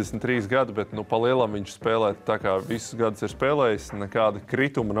 viņam 33 gadi, bet pa lielam viņš spēlē tā kā visus gadus ir spēlējis, nekāda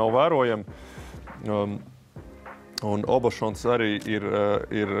krituma nav vērojama. Un Obošons arī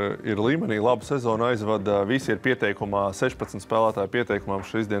ir līmenī, labu sezonu aizvada, visi ir pieteikumā, 16 spēlētāju pieteikumām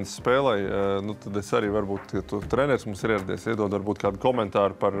šīs dienas spēlē. Tad es arī varbūt, ja tu treneris mums ir ieradies, iedod varbūt kādu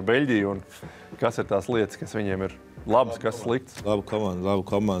komentāru par Beļģiju un kas ir tās lietas, kas viņiem ir labas, kas sliktas. Labu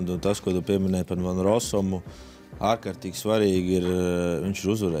komandu, un tas, ko tu pieminēji par Van Rossumu, ārkārtīgi svarīgi ir, viņš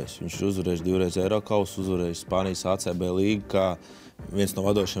ir uzvarējis. Viņš ir uzvarējis 2 reizes Eirokausu, uzvarējis Spānijas ACB līgu, kā viens no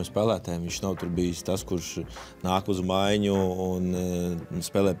vadošiem spēlētājiem. Viņš nav tur bijis tas, kurš nāk uz maiņu un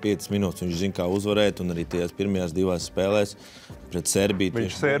spēlē 5 minūtes. Viņš zina, kā uzvarēt, un arī tajās pirmajās 2 spēlēs pret Serbiju.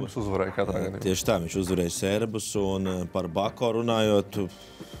 Viņš Serbus uzvarēja katrā gadījumā. Tieši tā, viņš uzvarēja Serbus, un par Bako runājot,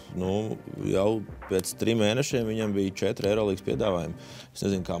 jau pēc 3 mēnešiem viņam bija 4 Eirolīgas piedāvājumi. Es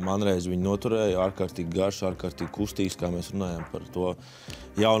nezinu, kā Manreiz viņu noturēja, ārkārtīgi garš, ārkārtīgi kustīgs, kā mēs runājam par to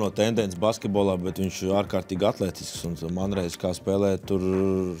jauno tendenci basketbolā, bet viņš ir ārkārtīgi atletisks, un Manreiz kā spēlē, tur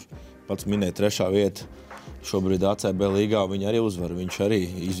pats minēja 3. vieta. Šobrīd ACB līgā viņi arī uzvar. Viņš arī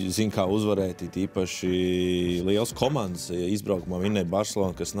zina, kā uzvarēt, īpaši liels komandas izbraukumā vinēja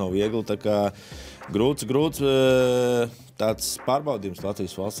Barcelonu, kas nav viegli. Tā kā grūts tāds pārbaudījums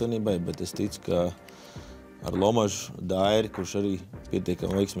Latvijas valstsienībai, bet es ticu, ka ar Lomažu Dairi, kurš arī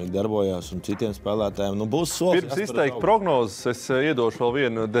pietiekami veiksmīgi darbojās, un citiem spēlētājiem, būs solis. Pirms izteikt prognozes, es iedošu vēl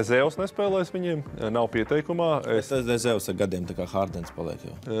vienu. Dezevs nespēlēs viņiem, nav pieteikumā. Tas Dezevs ar gadiem tā kā Hardens paliek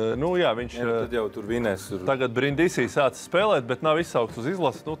jau. Jā, viņš tad jau tur vinēs. Tagad Brindisī sācis spēlēt, bet nav izsaukts uz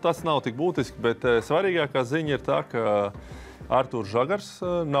izlases. Tas nav tik būtiski, bet svarīgākā ziņa ir tā, ka Artūrs Žagars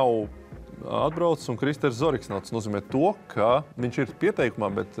nav atbraucis un Kristers Zoriks nav. Tas nozīmē to, ka viņš ir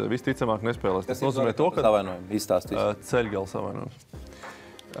pieteikumā, bet visticamāk nespēlēs. Tas nozīmē to, ka ceļgals savainojums.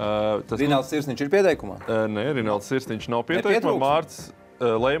 Rinalds Sirsniņš ir pieteikumā? Nē, Rinalds Sirsniņš nav pieteikumā. Mārts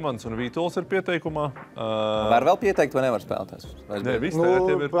Leimans un Vītols ir pieteikumā. Var vēl pieteikt vai nevar spēlētājs? Nē, viss tagad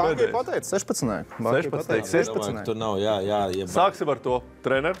jau ir pēdējais. Pateicis 16. 16. Tur nav, jā. Sāksim ar to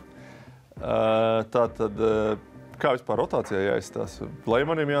treneru. Tātad kā vispār rotācijā jāizstās?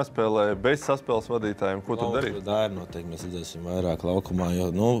 Leimanim jāspēlē bez saspēles vadītājiem. Ko tu darīt? Dairi noteikti mēs redzēsim vairāk laukumā, jo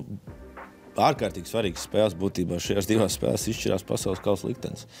ārkārtīgi svarīgas spēles būtībā šajās 2 spēlēs izšķirās pasaules kausa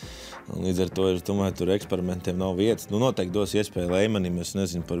liktenis. Līdz ar to, es domāju, tur eksperimentiem nav vietas. Noteikti dos iespēju Leimanim, es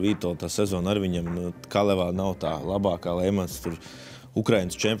nezinu par Vītolu, tā sezona ar viņam, Kalevā nav tā labākā Leimans tur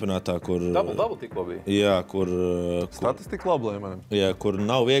Ukrainas čempionātā, kur... Double tikko bija. Jā, Statistika labi Leimanim. Jā, kur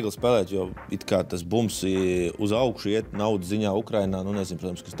nav viegli spēlēt, jo it kā tas bums uz augšu iet naudas ziņā Ukrainā. Nezinu,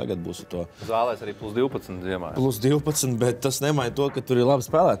 protams, kas tagad būs to. Zālēs arī +12 ziemā. +12, bet tas nemaina to, ka tur ir labi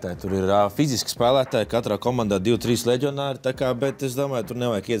spēlētāji. Tur ir fiziski spēlētāji, katrā komandā 2-3 leģionāri. Bet es domāju, tur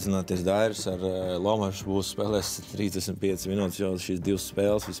nevajag iedzināties. Dairis ar Lomašu būs spēlēs 35 minūtes, jo šīs 2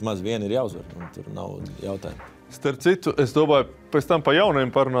 spēles vismaz viena ir jāuzvar. Tur nav jautājumu. Starp citu, es domāju, pēc tam pa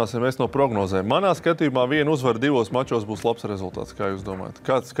jauniem parunāsim mēs no prognozēm. Manā skatījumā viena uzvara 2 mačos būs labs rezultāts, kā jūs domājat?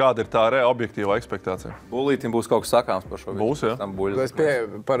 Kāda ir tā objektīvā ekspektācija? Bulītim būs kaut kas sakāms par šo. Būs, jā.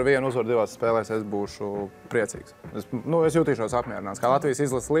 Par vienu uzvaru 2 spēlēs es būšu priecīgs. Es jutīšos apmierināts. Kā Latvijas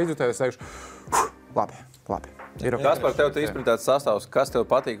izlases līdzjutējs, es teikšu, labi. Kaspars, tev te izprintēts sastāvs, kas tev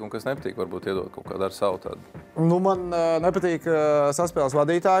patīk un kas nepatīk, varbūt iedot kaut kādu ar savu tādu? Man nepatīk saspēles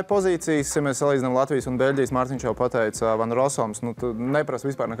vadītāja pozīcijas. Ja mēs salīdzinām Latvijas un Beļģijas, Mārtiņš jau pateica, Van Rossums, neprasa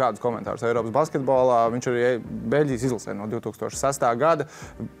vispār nekādus komentārus Eiropas basketbolā. Viņš arī Beļģijas izlasē no 2006. gada.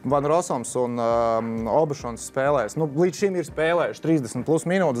 Van Rossums un Obošons spēlēs. Līdz šim ir spēlējuši 30+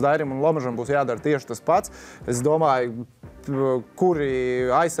 minūtes. Dairim un Lomažam būs jādara tieši tas pats. Es domāju, kurš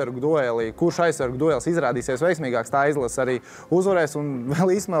aizsargu duelis izrādīsies veiksmīgāks, tā izlase arī uzvarēs. Un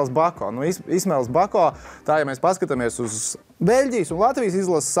vēl Ismails Bako. Ismails Bako, tā ja mēs paskatāmies uz Beļģijas un Latvijas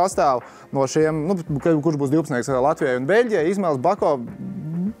izlases sastāvu no šiem, kurš būs 12. Latvijai un Beļģijai, Ismails Bako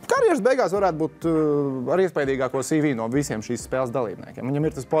karjeras beigās varētu būt ar iespējīgāko CV no visiem šīs spēles dalībniekiem. Viņam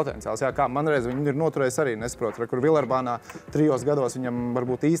ir tas potenciāls. Jā, kā man reiz viņu ir noturējis arī, nesaprotu, kur Vilerbānā 3 gados viņam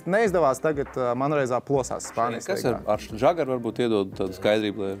varbūt īsti neizdevās, tagad man reizā plosās Spānijas līgā. Kas ar Žagaru varbūt iedod tādu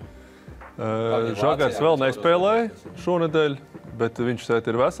skaidrību? Žagars vēl nespēlēja šonedēļ, bet viņš šeit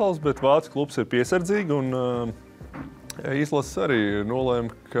ir vesels, bet Vācu klubs ir piesardzīgi un izlases arī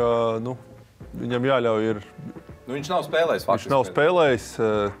nolēma, ka viņam jāļauj ir. Viņš nav spēlējis. Viņš nav spēlējis.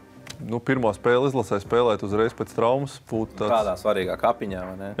 Pirmo spēli izlasē spēlēt uzreiz pēc traumas. Tādā svarīgā kapiņā,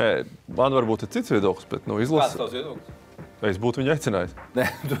 vai ne? Man varbūt ir cits viedoklis, bet izlases. Kāds tavs viedoklis? Es būtu viņu aicinājis.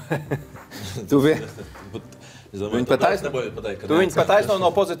 Tu viņu pat aizno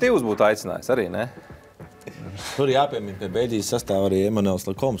no pozitīvas būtu aicinājis arī, ne? Tur jāpiemina pie Beļģijas sastāvā arī Emanuels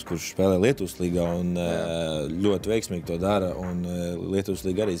Lakoms, kurš spēlē Lietuvas līgā un ļoti veiksmīgi to dara. Un Lietuvas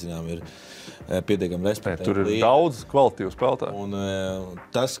līga arī, zinām, ir pietiekami respektēta. Tur ir daudz kvalitīvu spēlētāju. Un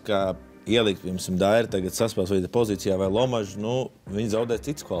tas, ka ielikt, piemēram, Dairi tagad saspēles vai pozīcijā vai Lomažu, viņi zaudēs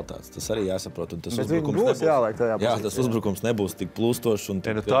citas kvalitātes. Tas arī jāsaprot. Un tas tas uzbrukums nebūs tik plūstošs.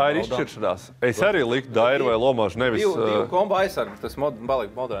 Tā ir izšķiršanās. Es arī liktu Dairi vai Lomažu, nevis... Divu kombu aizsargi, tas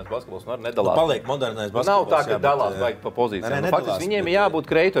paliek modernais basketbols, var nedalās. Paliek modernais basketbols. Nav tā, ka dalās vajag pa pozīcijām. Faktiski viņiem ir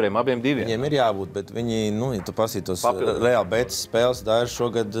jābūt kreitoriem, abiem diviem. Viņiem ir jābūt, bet viņi, ja tu pasītos reāli betas spēles, Dairi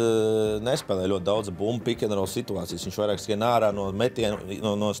šogad nespēlē ļoti daudz bumbu pick and roll situācijas. Viņš vairāk skrien ārā no metienu,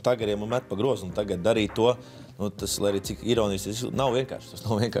 no stagariem un met pa grozu un tagad darīt to, tas, lai arī cik ironiski, nav vienkārši. Tas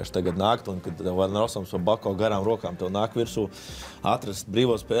nav vienkārši tagad nākt, un kad tev var Rosams par Bako garām rokām tev nāk virsū, atrast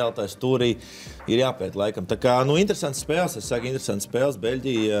brīvo spēlētāju stūrī, ir jāpēt laikam. Tā kā, interesants spēles, es saku, interesants spēles,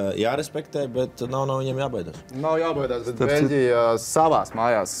 Beļģija jārespektē, bet nav viņiem jābaidās. Nav jābaidās, bet Beļģija savās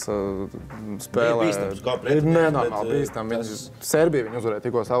mājās spēlē. Ir nenormāli bīstam. Serbija viņu uzvarēja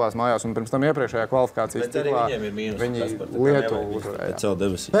tikko savās mājās, un pirms tam iepriekšējā kvalifikācijas ciklā viņi Lietuvu uzvarēja.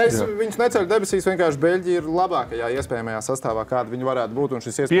 Viņus neceļ debesīs, vienkārši Beļģija ir labākajā iespējamajā sastāvā, kāda viņi varētu būt.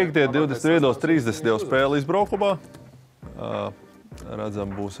 Piekdien 21.30 spēle izbraukumā.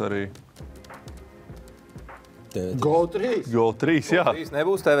 Redzam, būs arī Go3. Go3, jā. Go3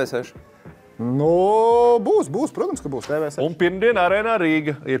 nebūs TV6? Būs, protams, ka būs TV6. Un pirmdien arēnā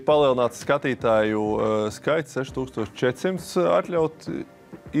Rīga ir palielināts skatītāju skaits 6400 atļaut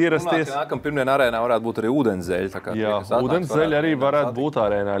ierasties. Nākam pirmdien arēnā varētu būt arī Ūdenszeļļi. Jā, Ūdenszeļļi arī varētu būt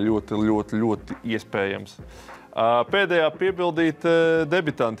arēnā ļoti iespējams. Pēdējā piebildīt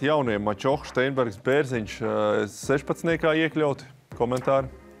debitanti jauniem Mačoh, Steinbergs, Bērziņš 16. iekļauti. Komentāri?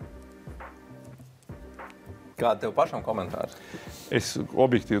 Kāda tev pašam komentārs? Es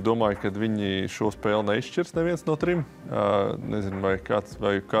objektīvi domāju, ka viņi šo spēli neizšķirs neviens no trim. Nezinu,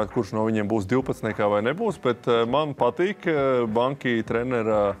 kurš no viņiem būs 12. vai nebūs, bet man patīk banki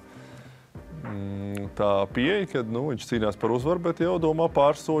trenera tā pieeja, kad viņš cīnās par uzvaru, bet jau domā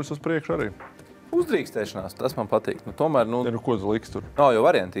pāris soļus uz priekšu arī. Uzdrīkstēšanās, tas man patīk. Tomēr, ko tu liks tur? Nav jau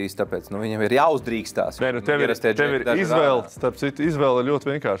varianti īsti, tāpēc viņiem ir jāuzdrīkstās. Tev ir izvēle, starp citu, izvēle ir ļoti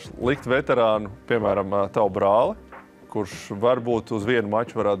vienkārši. Likt veterānu, piemēram, tavu brāli, kurš varbūt uz vienu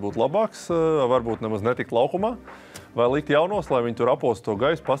maču varētu būt labāks, varbūt nemaz netikt laukumā, vai likt jaunos, lai viņi tur apost to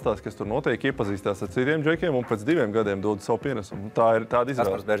gaisu, pastāst, kas tur notiek, iepazīstās ar citiem džekiem un pēc 2 gadiem dod savu pienesumu. Tā ir tāda izvēle.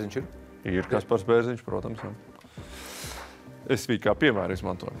 Kaspars Bērziņš ir? Ir Kaspars Bērziņš, protams. Jā. Es viņu kā piemēru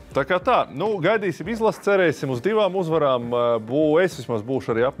izmantoju. Tā kā tā, gaidīsim izlasi, cerēsim uz 2 uzvarām. Es vismaz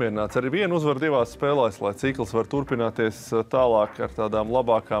būšu arī apmierināts ar 1 uzvaru 2 spēlēs, lai cikls var turpināties tālāk ar tādām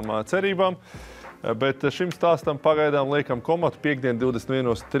labākām cerībām. Bet šim stāstam pagaidām liekam komatu piekdien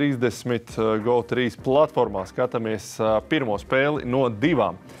 21.30 Go3 platformā. Skatāmies pirmo spēli no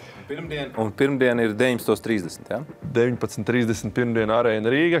 2. Pirmdien ir 19.30, jā? 19.30 pirmdien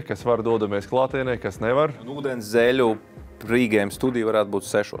arēna Rīga, kas var dodamies klātienē, kas nevar. Ūdenszeļļu Rīgiem studija varētu būt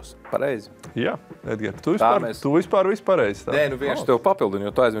 6. Pareizi? Jā, Edgar, tu vispār viss pareizi. Nē, vienkārši tev papildinu,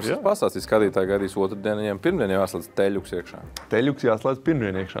 jo tu aizmirsti pastāstīt, skatītāji gaidīs otrdien, viņiem pirmdien jāslēdz teļuks iekšā. Teļuks jāslēdz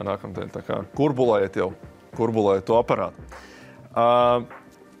pirmdien iekšā nākamdien, tā kā kurbulējiet to aparātu.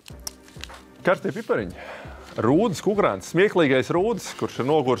 Karstie pipariņi. Rūdis Kugrāns, smieklīgais Rūdis, kurš ir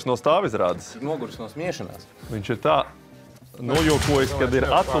noguris no stāvizrādes. Noguris no smiešanās. Viņš ir tā nojokojas, kad ir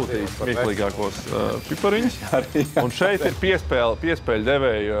atsūtījis smieklīgākos pipariņus. Un šeit ir piespēļu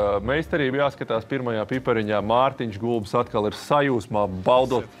devēju meistarība jāskatās pirmajā pipariņā. Mārtiņš Gulbis atkal ir sajūsmā,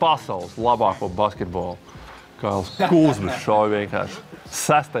 baudot pasaules labāko basketbolu. Kā Kūzmis šauj vienkārši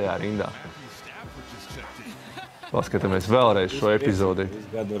 6. rindā. Paskatāmies vēlreiz šo epizodi.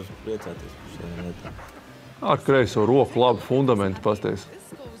 Visu gadu var priecāties par šiem lietām. Ar kreiso roku labu fundamentu pasties.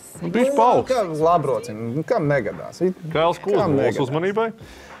 Bišķi paaugs. Kā labrocim, kam negadās? Kails Kūzmuls uzmanībai.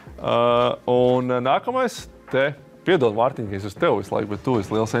 Un nākamais te, piedod Mārtiņ, ka es uz tevi visu laiku, bet tu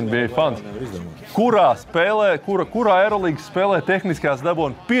esi liels NBA fans. Kurā Eurolīgas spēlē tehniskās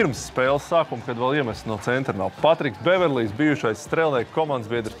dabūna pirms spēles sākuma, kad vēl iemests no centra nav? Patriks Beverlijs, bijušais strēlnieku komandas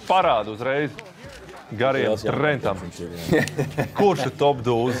biedrs, parāda uzreiz gariem trentam. Kurš ir top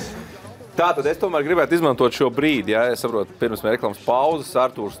 12? Tātad es tomēr gribētu izmantot šo brīdi. Ja? Es saprotu, pirms reklāmas pauzes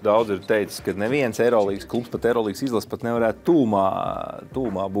Artūrs daudz ir teicis, ka neviens Eurolīgas klubs, pat Eurolīgas izlases pat nevarētu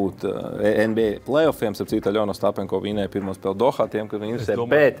tūmā būt NBA playoffiem. Ap citu Aļona Ostapenko vinēja pirmo spēli Dohā tiem, kad viņi interesē.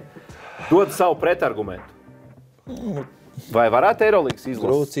 Bet dod savu pretargumentu. Vai varētu Eurolīgas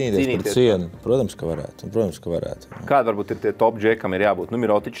izlases cīnīties par cienu? Protams, ka varētu. Kādi varbūt ir tie top džekam ir jābūt?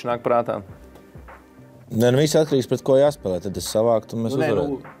 Mirotičs nāk prātā? Nē, viss atkarīgs pret ko jāspēlē. Tad es savāktu un mēs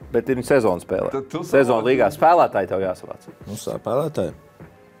uzvarētu. Bet ir sezona spēlē. Sezona līgā spēlētāji tev jāsavāc. Spēlētāji?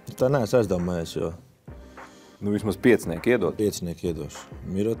 Tā neesmu aizdomājies, jo... Vismaz 5 iedod. 5 iedošu.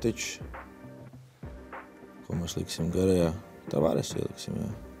 Mirotičs. Ko mēs liksim garajā? Tavares ieliksim, jā.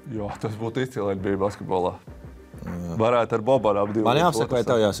 Jo, tas būtu izcili NBA basketbolā. Jā. Varētu ar Bobanu ap 2. Man jāsaka, vai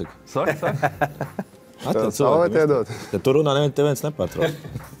tev jāsaka? Saka. Tev savēt iedot. Tad tu runā, neviens nepārtrauc.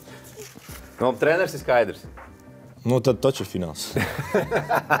 Treneris ir skaidrs. Tad taču fināls.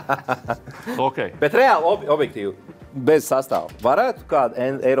 Okay. Bet reāli objektīvi, bez sastāvu, varētu kāda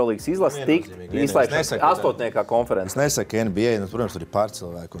Eurolīgas izlase tikt izslēgšanas 8. konferences? Es nesaku NBA, protams, tur ir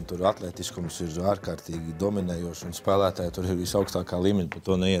pārcilvēki un tur atletiskums ir ārkārtīgi dominējoši un spēlētāji tur ir visaugstākā līmeņa, par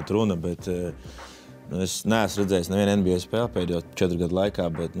to neiet runa, bet es neesmu redzējis nevienu NBA spēli pēdējo 4 gadu laikā,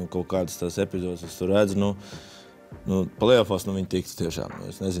 bet kaut kādas tās epizodes es tur redzu, playoffos viņi tiks tiešām.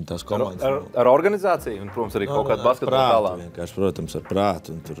 Es nezinu, tās komandas. Ar organizāciju un, protams, arī kaut kādu basketbola talantu. Vienkārši, protams, ar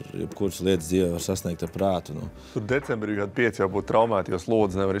prātu. Un tur jebkuras lietas dzīvē var sasniegt ar prātu. Tur decembrī kādi 5 jau būtu traumēti, jo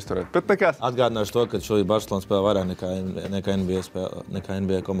slodzi nevar izturēt. Bet nekas. Atgādināšu to, ka šodien Barcelona spēlē vairāk nekā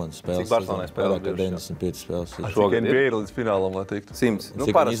NBA komandas spēles. Cik Barcelonai spēlē? Vairāk kā 95 spēles. Cik NBA ir līdz finālam, lai tiktu? 100.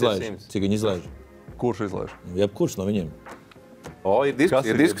 Cik viņi izlaiž? Kurš izlaiž? Jebkurš no viņiem.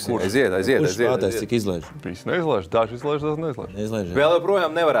 Ir diskusija. Aiziet. Cik izlaiž? Visi neizlaiž, daži izlaiž, daži neizlaiž. Vēl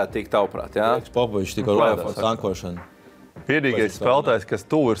joprojām nevarētu tikt tavuprāt, jā? Popovičs tikko runāja tankošanu. Vienīgais spēlētājs, kas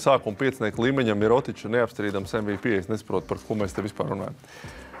tuvu ir sākuma 5. līmeņam, ir Mirotičs un neapstrīdams MVP. Es nesaprotu, par ko mēs te vispār runājam.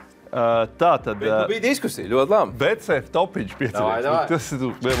 Tātad... Bet bija diskusija, ļoti labi. Bet sef topiņš 5. Tas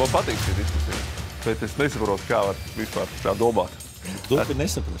man patīk šī diskusija. Bet es nesaprotu, kā var vispār tā domāt. Tu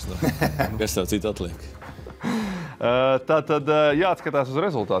nesaprast, kas tev citu atliek. Tātad jāatskatās uz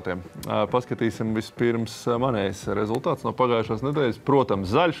rezultātiem. Paskatīsim vispirms manējais rezultāts no pagājušās nedēļas. Protams,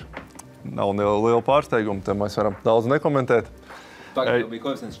 zaļš. Nav liela pārsteiguma, te mēs varam daudz nekomentēt. Tagad bija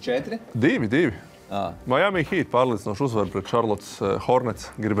koeficients 4? 2. Miami Heat pārliecinoši uzvar pret Charlottes Hornets.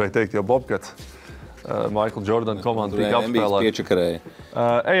 Gribēju teikt jau Bobcats. Michael Jordan komanda tika apspēlēta.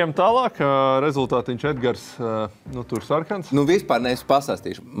 Ejam tālāk. Rezultātiņš Edgars, tur sarkans. Vispār neesmu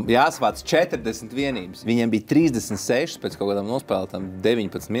pasāstīšu. Jāsvāc 40 vienības. Viņiem bija 36 pēc kaut kādām nospēlētām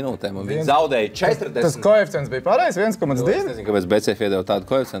 19 minūtēm. Un viņi zaudēja 40. Tas koeficients bija pareizs, 1,2? Es nezinu, kāpēc BCF iedeva tādu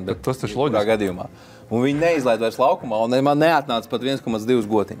koeficientu, bet tas taču loģiski gadījumā. Un viņi neizlaid vairs laukumā, un man neatnāca pat 1,2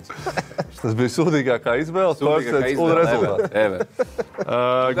 gotiņas. Tas bija sūdīgākā izvēle, koeficients un rezultāts.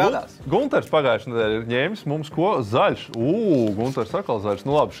 Gunters pagājušajā nedēļā ir ņēmis mums ko? Zaļš. Gunters atkal zaļs.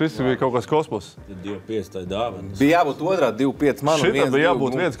 Labi, šis bija kaut kas kosmos. 2,5 tā dāvana. Bija jābūt otrā 2,5 man un 1,2. Šitam bija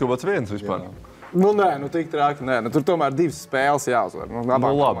jābūt 1,1 vispār. Tik trāki, nē. Tur tomēr 2 spēles jāuzvar.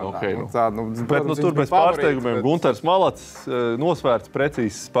 Labi, okei. Bet tur bez pārsteigumiem Gunters Malats nosvērts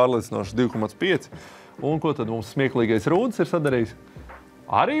precīzs pārliecinošs 2,5. Un ko tad mums smieklīgais Rūdis ir sadarījis?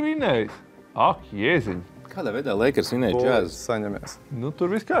 Arī vinējis. Ak, jēziņ. Kādā veidā Lakers vinēja džēzu? Saņemies.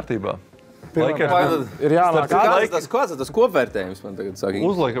 Tur viss kārtībā. Ir jānāk. Kāds tas kopvērtējums man tagad saka?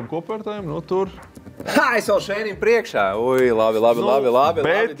 Uzliekam kopvērtējumu, tur. Es vēl šeit priekšā. Labi.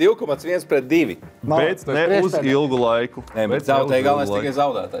 2,1 pret 2. Bet ne uz ilgu laiku. Bet zaudēja galvenais tikai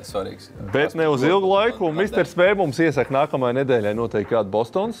zaudētājs svarīgs. Bet ne uz ilgu laiku. Un Mr. Spēle mums iesaka nākamajai nedēļai noteikti kādu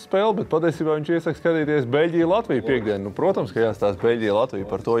Bostonas spēli, bet patiesībā viņš iesaka skatīties Beļģiju Latviju piekdienu. Protams, ka jāstāsta Beļģija Latvija.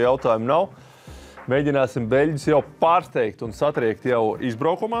 Par to jautājumu nav. Mēģināsim Beļģus jau pārsteigt un satriekt jau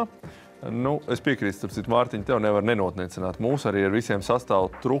izbraukumā. Es piekrītu, starp citu, Mārtiņ, tev nevar nenotniecināt. Mūs arī ar visiem sastāvu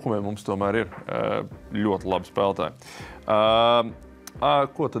trūkumiem mums tomēr ir ļoti labi spēlētāji.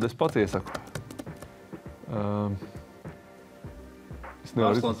 Ko tad es pats iesaku?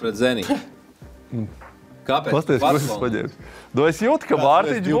 Barcelona pret Zenit. Kāpēc? Pasties, ko es paņēmu. Nu, es jūtu, ka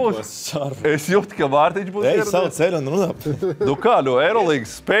Mārtiņš būs. Ej, savu ceļu un runā. Nu kā,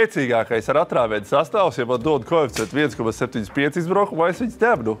 Eirolīgas spēcīgākais ar atrāvēdu sastāvs, ja man dod koeficientu 1,75 izbraukumu, es viņus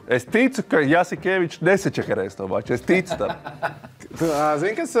ņemnu. Es ticu, ka Jasikevičs nesačakarēs to maču. Es ticu tam.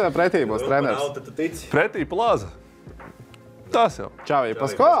 Zini, kas pretī būs treneris? Pretī Plāza. Tas jau. Čavī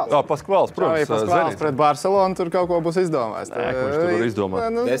Paskvāls. Paskvāls, protams. Čavī Paskvāls pret Barcelonu tur kaut ko būs izdomājis. Ko viņš tur var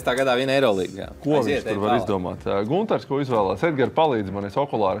izdomāt? 10. gadā viņa Eirolīgā. Ko viņš tur var izdomāt? Guntars, ko izvēlās? Edgar palīdz man, es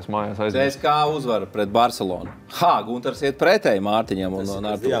okulāris mājās aizvien. CSK uzvara pret Barcelonu. Guntars iet pretēji Mārtiņam un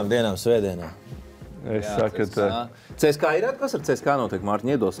Artūram. Divām dienām svētdienā. Es saku, ka... CSK ir, kas ar CSK notiek?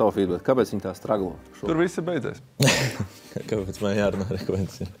 Mārtiņ, iedod savu feedback. Kāpēc viņi tā straglo? Tur viss ir beidzies. Kāpēc man jārunā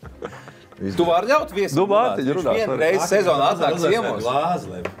rekomendācija? Tu vari ļaut viesu runāt. Viņš vienu reizi sezonā atnāk ciemos.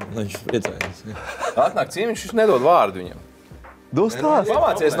 Viņš priecājas. Atnāk ciemos, viņš nedod vārdu viņam.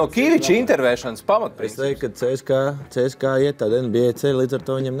 Pamācies no Kīviča intervēšanas Es pamatprincips. teiktu, ka CSK iet tādu NBA ceļu, līdz ar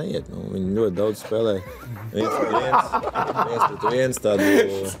to viņam neiet. Viņi ļoti daudz spēlē. Viens pret viens tādu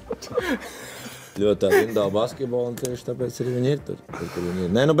ļoti tādu individuālu basketbolu, un tieši tāpēc arī viņi ir tur, kur viņi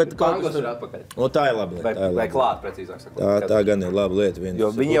ir. Nē, bet Pangos ir atpakaļ. Tā ir laba lieta. Vai klāt, precīzāk sakot. Tā gan ir laba lieta. Jo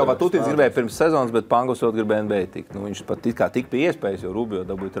viņi jau Vatutins gribēja pirms sezonas, bet Pangos vēl gribēja NBA tikt. Viņš pat tik pie iespējas, jo Rubio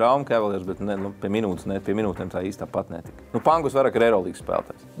dabūja traumu Cavaliers, bet pie minūtēm tā īsti tāpat netika. Pangos vairāk ir Eirolīgas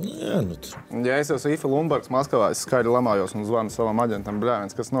spēlētājs. Jā, Ja es esmu Ifa Lumbergs Maskavā, es skaidri lamājos un zvanu savam aģentam,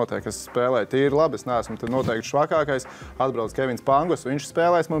 bļāviens, kas notiek, es spēlēju tīri labi, es neesmu te noteikti švakākais. Atbrauc Kevins Pangos, viņš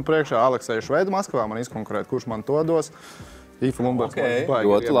spēlēs man priekšā, Alekseju Švedu Maskavā, man izkonkurēt, kurš man to dos. Ifa Lumbergs.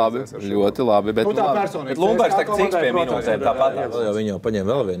 Ļoti labi. Bet Lumbergs tak cik pie minūtēm tāpat. Viņi jau paņēma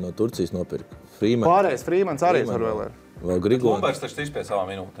vēl vienu no Turcijas nopirka. Pārējais Frīmans arī var vēl ir. Lumbergs taču tiks pie savām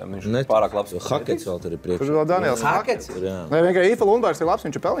minūtēm. Viņš pārāk labs. Hakets vēl tur ir priekšā. Tur vēl Daniels Hakets? Nē, vienkārši Ifa Lumbergs ir labs,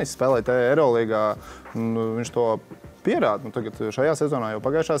 viņš ir pelnījis spēlēt Eirolīgā. Viņš to pierāda. Tagad šajā sezonā, jau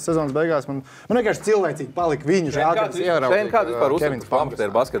pagājušās sezonas beigās, man vienkārši cilvēcīgi palika viņu žēl, ka es ieraudzīju. Kādu vispār uzskatu par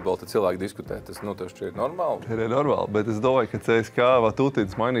amatieru basketbolu, tad cilvēki diskutē. Tas ir normāli. Ir normāli, bet es domāju, ka CSK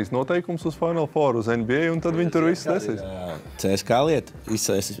Vatutins mainīs noteikumus uz Final Four, uz NBA, un tad viņi tur viss nesīs. CSK lieta. Es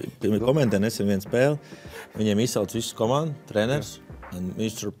komentēju nesen vienu spēli. Viņiem izsauc visu komandu, treneris, un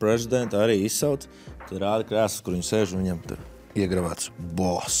Mr. President arī izsauc. Tad rāda krēslas, kur viņi sēž, un viņam tur iegravēts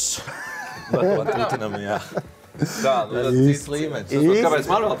boss. Vatutinam, jā. Tā, tas ir cits līmenis. Kāpēc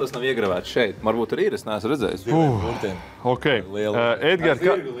man vēl tas nav iegravēts šeit? Varbūt arī es neesmu redzējis. Ok. Edgar,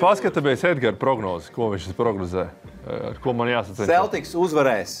 paskatāmies Edgar prognozes. Ko viņš prognozē? Ar ko man jāsacensties? Celtics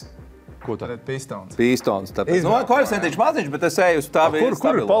uzvarēs. Ko tā? Pistons. Koeficientiņš maziņš, bet es eju uz tā vien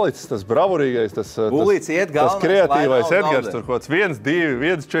Kur ir palicis tas bravurīgais, tas kreatīvais Edgars? Tur kaut kāds 1-2,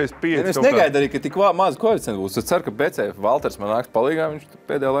 1-4-5. Es negaidu arī, ka tik maz koeficienti būs. Es ceru, ka BCF Valters man nāks palīgā. Viņš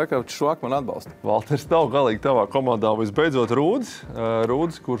pēdējā laikā švāk man atbalsta. Valters nav galīgi tavā komandā. Visbeidzot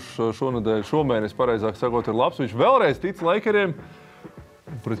Rūdis, kurš šomēnes, pareizāk sakot, ir labs. Viņš vēlreiz tic Lakeriem.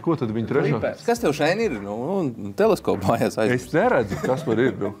 Pret ko tad viņi trešā? Kas tev šeit ir? Teleskopu mājās aizmirst. Es neredzu, kas man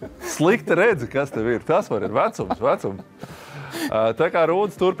ir. Slikti redzi, kas tev ir. Tas var ir vecums. Tā kā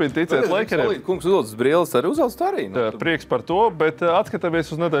Rūdis turpina ticēt Lakeriem. Kungs uzlaucis brilles, arī uzlaucis arī. Prieks par to, bet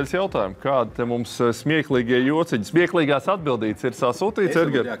atskatāmies uz nedēļas jautājumu. Kādi te mums smieklīgie jociņi, smieklīgās atbildītas ir sasūtīts,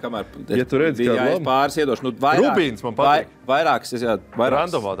 Edgar? Jā, kamēr ja tu redzi, kādu labu. Pāris iedošu. Rubīns man patīk. Vairāks.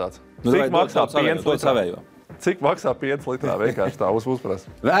 Randomā tāds. Cik maksā piens litrā? Cik maksā piens litrā? Vienkārši tā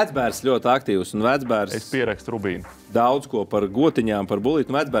uzprasa. Vecbērs ļoti aktīvs un vecbērs... Es pierakstu Rubīnu. Daudz ko par gotiņām, par bulīti.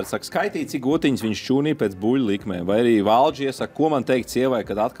 Vecbērs saka, skaitīt, cik gotiņas viņš čūnī pēc buļu likmēm. Vai arī Valģi iesaka, ko man teikt sievai,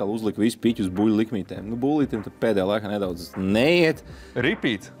 kad atkal uzlika visu piķu uz buļu likmītēm. Bulītim tad pēdējā laikā nedaudz neiet.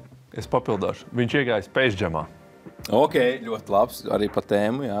 Ripīts, es papildāšu. Viņš iegāja Space-džemā. Ok, ļoti labs, arī pa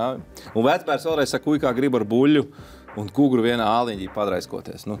tēmu, jā. Un vecbērs vēlreiz saka, kā grib ar buļu un kūgru vienā āliņģī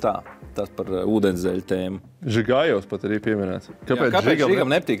padraiskoties. Tas par ūdenszeļļu tēmu. Žigājos pat arī pieminēts. Kāpēc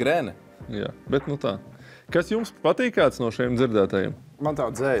Žigam nepatīk Rēne? Jā, bet tā. Kas jums patīk kāds no šiem dzirdētajiem? Man tā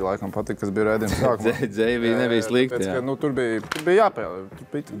dzēja laikam patīk, kas bija rēdījums sākumā. Dzēja bija nebija slikti, jā. Tur bija jāpēlē.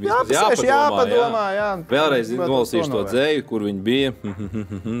 Jāpadomā, jā. Vēlreiz nolasīšu to dzēju, kur viņi bija.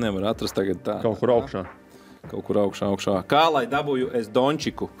 Nevar atrast tagad tā. Kaut kur augšā. Kā lai dabūju es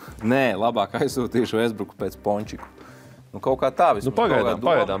Dončiku? Nē, labāk aizsūtīšu Vesbruku pēc Pončiku. Kaut kā tā vismaz.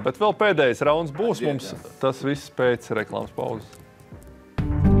 Pagaidām, bet vēl pēdējais rauns būs mums. Tas viss pēc reklāmas pauzes.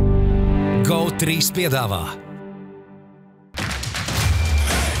 GO3 piedāvā.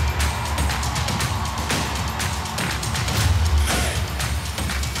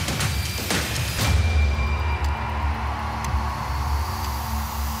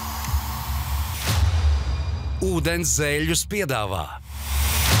 Ūdenszeļļus piedāvā.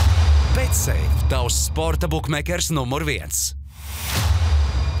 BetSafe, tavs sporta bukmekers numur 1.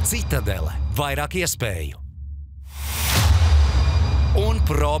 Citadele, vairāk iespēju. Un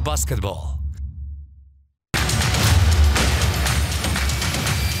Pro Basketball.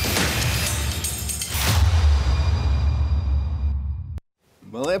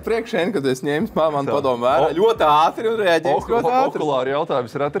 Man liek priekšēn, kad es ņēmu man padomu vērā. Ļoti ātri un reaģēju ļoti ātri. Okulāri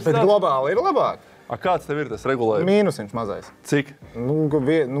jautājums ir atrisināts. Bet globāli ir labāk. Kāds tev ir tas regulējums? Mīnusiņš mazais. Cik?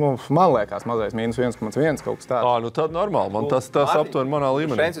 Man liekas mazais, mīnus 1,1 kaut kas tāds. Tad normāli. Man tas aptuveni manā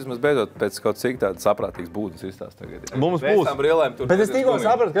līmenī. Šeit vismaz beidzot pēc kaut cik tāda saprātīgas būtnes izstāst tagad. Mums būs. Bet es tikko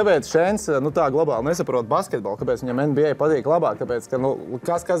sapratu, kāpēc Šēns tā globāli nesaprot basketbolu, kāpēc viņam NBA patīk labāk, tāpēc,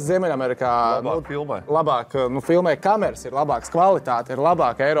 ka kas Ziemeļamerikā labāk filmē kameras, ir labāks kvalitāte, ir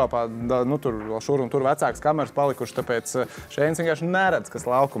labāk Eiropā, tur šur un tur vecāks kameras palikuši, tāpēc Šēns vienkārši neredz, kas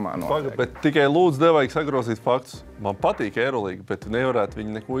laukumā notiek. Bet tikai lūdzu devājīgi sagrozīt faktus. Man patīk Eirolīga, bet nevarētu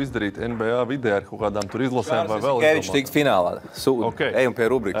viņi neko izdarīt NBA vidē ar kaut kādām tur izlasēm vai vēl. Kevičs tiks finālā. Ejam pie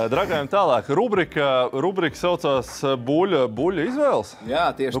rubrikas. Dragājam tālāk. Rubrika saucās Buļa izvēles. Jā,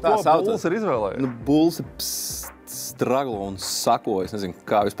 tieši tā saucās. Ko Bulls ir izvēlējies? Bulls straglo un sako. Es nezinu,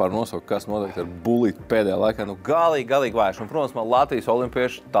 kā vispār nosaukt, kas notiek ar Bullīti pēdējā laikā. Galīgi vājš. Un, protams, man Latvijas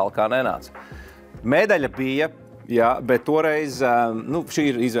olimpieši tālāk nenāca. Medaļa bija. Jā, bet toreiz šī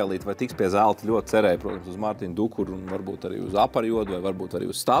ir izvēlīta, vai tiks pie zelta. Ļoti cerēja, protams, uz Mārtiņu Dukuru un varbūt arī uz aparjodu vai varbūt arī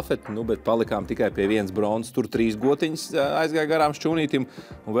uz stafeti, bet palikām tikai pie 1 bronzas. Tur 3 gotiņas aizgāja garām šķūnītim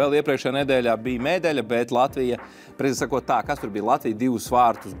un vēl iepriekšējā nedēļā bija medaļa, bet Latvija, precīzi sakot tā, kas tur bija Latvija 2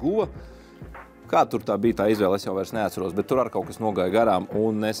 vārtus guva. Kā tur tā bija tā izvēle, es jau vairs neatceros, bet tur ar kaut kas nogāja garām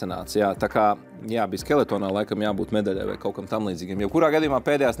un nesanāca. Jā, tā kā bija skeletonā, laikam jābūt medaļai vai kaut kam tam līdzīgiem. Jo kurā gadījumā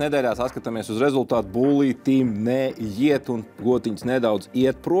pēdējās nedēļās atskatāmies uz rezultātu, Bullītim neiet un gotiņas nedaudz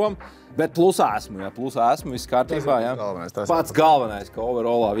iet prom, bet plusā esmu, viss kārtībā. Jā. Pats galvenais, ka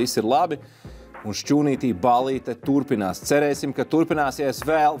overallā viss ir labi. Un šķūnītī balīte turpinās. Cerēsim, ka turpināsies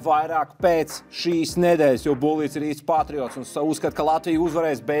vēl vairāk pēc šīs nedēļas, jo Bullīts ir īsts patriots un uzskata, ka Latvija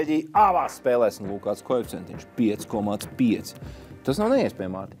uzvarēs Beļģiju abās spēlēs. Un lūk, kāds koeficientiņš 5,5. Tas nav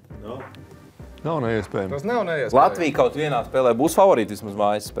neiespējami, Mārtiņ. Nav neiespējami. Tas nav neiespējami. Latvija kaut vienā spēlē būs favorīti vismaz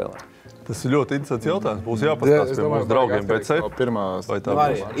mājas spēlē. Tas ir ļoti interesants jautājums. Būs jāpaskatās pie mūsu draugiem BetSafe.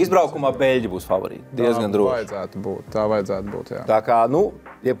 Izbraukumā Beļģi būs favorīti. Diezgan droši. Tā vajadzētu būt, jā. Tā kā,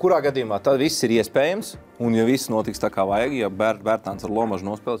 jebkurā gadījumā tad viss ir iespējams. Un ja viss notiks tā kā vajag, ja Bērtāns ar Lomažu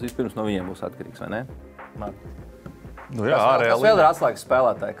nospēlēs, vispirms no viņiem būs atkarīgs, vai ne? Kas vēl ir atslēgas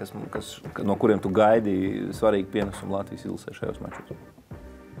spēlētāji, no kuriem tu gaidīji svarīgi pienesumu Latvijas izlasē šajos mačos?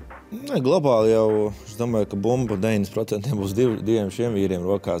 Globāli jau, es domāju, ka bumba 90% būs diviem šiem vīriem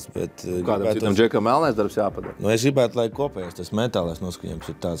rokās, bet... Kādam citam Džekam Melnais darbs jāpadara? Es gribētu, lai kopējais tas mentālais noskaņojums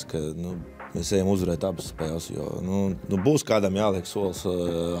ir tāds, ka mēs ejam uzvarēt abas spēles, jo būs kādam jāliek solis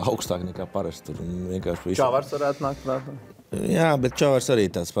augstāk nekā parasti. Čavars varētu nākt prātā? Jā, bet Čavars arī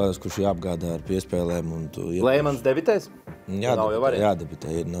tāds spēlētājs, kurš jāapgādā ar piespēlēm. Lēmans debitēs?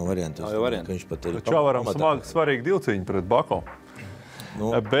 Jādebitē, nav variantu. Čavaram svarīgi divcīņi pret Bako.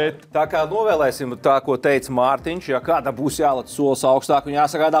 Bet... Tā kā novēlēsim tā, ko teica Mārtiņš, ja kāda būs jālec solis augstāk un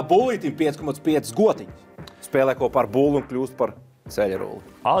jāsagādā Bullītim 5,5 gotiņas. Spēlē kopā ar Bullu un kļūst par ceļaroli.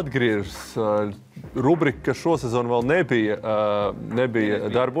 Atgriežas rubrika, kas šosezon vēl nebija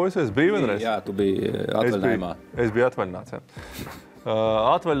darbojusies, bija vienreiz? Jā, tu biji atvaļinājumā. Es biju atvaļināts, jā.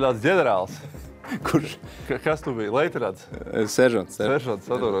 Atvaļināts ģenerālis. Kurš? Kas tu biji? Leitenants? Seržants.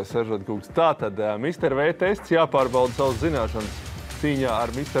 Seržants kungs. Tātad Mr. V tests jāpārbauda savas zināšanas cīņā ar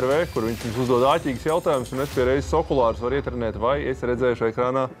Mr. V, kur viņš mums uzdod āķīgas jautājumus, un es pie reizes okulārus varu ietrenēt, vai es redzējuši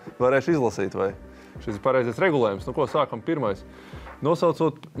ekrānā, varēšu izlasīt, vai šis ir pareizais regulējums. Ko sākam pirmais?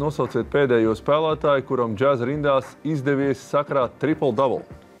 Nosauciet pēdējo spēlētāju, kuram džaza rindās izdevies sakrāt triple-double.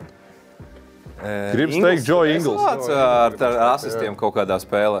 Gribas teikt Joe Ingles. Ar asistiem kaut kādā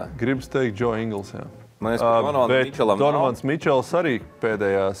spēlē. Gribas teikt Joe Ingles, jā. Bet Donovans Mičels arī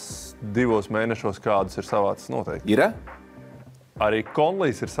pēdējās 2 mēnešos kādus ir savācis noteikti. Ir? Arī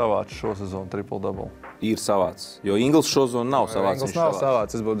Konlijs ir savācis šo sezonu triple-double. Ir savācis, jo Ingles šo sezonu nav savācis. Ingles nav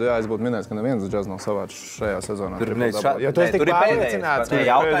savācis. Es būtu minējis, ka neviens džaz nav savācis šajā sezonā. Tur ir pēdējais.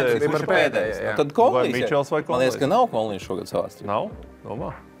 Jautājums ir pēdējais. Tad Konlijs. Man liekas, ka nav Konlijs šogad savācis. Nav? Domā?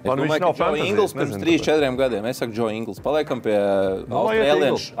 Man viņš nav fantasijas. Ingles pirms 3-4 gadiem. Es saku Joe Ingles. Paliekam pie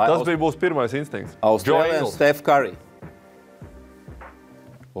Austrāliešu. Tas bija būs pirmais instinkts. Austrāliešu Steph Curry.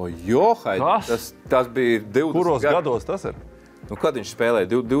 Johai, tas bija 20 Kuros gados tas ir? Kad viņš spēlēja?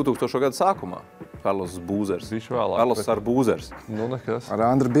 2000. gada sākumā. Karlos Būzers. Viņš vēlāk. Karlos ar Būzers. Nekas. Ar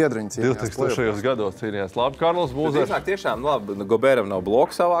Andru Biedriņu cīnījās. 2000. gados cīnījās. Labi, Karlos Būzers. Tiešām labi. Goberam nav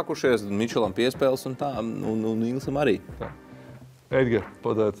bloku savākušies, Mičelam piespēles un tā, un Inglesam arī. Tā. Edgar,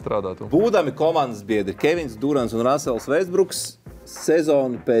 padēt strādāt. Būdami komandas biedri Kevins Durants un Rasels Vestbruks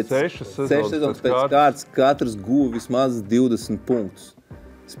sezonu pēc sezonas pēc kārtas katrs guva vismaz 20 punktus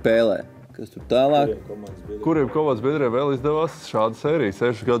spēlē. Kas tur tālāk? Kuriem komandas biedriem vēl izdevās šāda sērija?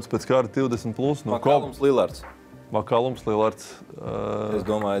 6 gadus pēc kārta 20 plus. Makalums Lillards. Makalums Lillards. Es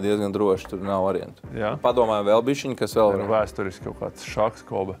domāju, diezgan droši, tur nav variantu. Jā. Padomāju vēl bišķiņ, kas vēl var. Vēsturiski kaut kāds šaks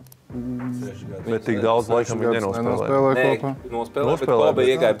Kobe. Bet tik daudz laikam viņi nenospēlēja. Nospēlēja, bet Kobe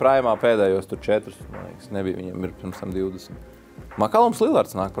iegāja prājumā pēdējos tur 4. Man liekas, nebija viņam ir pirms tam 20. Makalums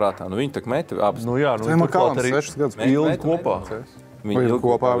Lillards nāk prātā. Nu viņi tak meti abas. Nu jā, Makalums 6 gadus ilgi kopā.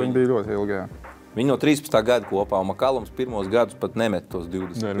 Viņi bija ļoti ilgi, jā. Viņi no 13. gada kopā, un Makalums pirmos gadus pat nemet tos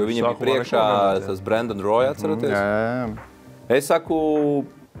 20. Jo viņam bija priekšā tas Brandon Roy, atceraties? Jā. Es saku,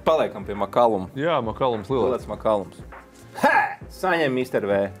 paliekam pie Makaluma. Jā, Makalums Lillards. Makalums. Saņem Mr.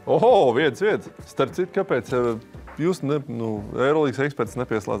 V. Oho, viens. Starp citu, kāpēc jūs, Eirolīgas eksperts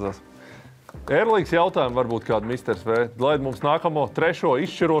nepieslēdzās? Eirolīgas jautājumu varbūt kādu Mr. V. Laid mums nākamo, trešo,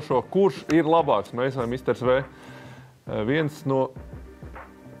 izšķirošo, kurš ir labāks, mēs vai Mr. V. Viens no...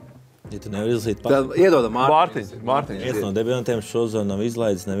 Ja tu nevar izlasīt Iedodam Mārtiņš. Viens no debitantiem šozonu nav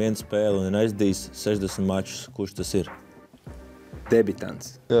izlaidis nevienu spēli un ir aizdījis 60 mačus. Kurš tas ir?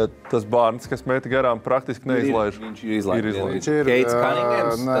 Debitants. Tas bārns, kas meta garām, praktiski neizlaiž. Viņš ir izlaidis. Keits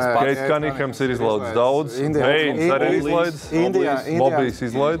Cunninghams ir izlaidis daudz. Veins arī ir izlaidis. Bobijs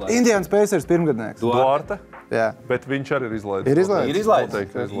izlaidis. Indians Pacers pirmgadnieks. Duarte. Jā. Bet viņš arī ir izlaidis. Ir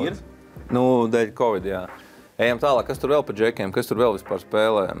izlaidis? Nu, dēļ Covid, jā. Ejam tālāk, kas tur vēl pa džekiem, kas tur vēl vispār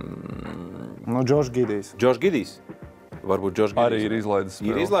spēlē? Nu, Džošs Gidijs. Džošs Gidijs? Varbūt Džošs Gidijs. Arī ir izlaidis spēli.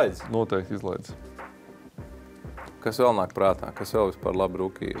 Ir izlaidis? Noteikti izlaidis. Kas vēl nāk prātā? Kas vēl vispār labi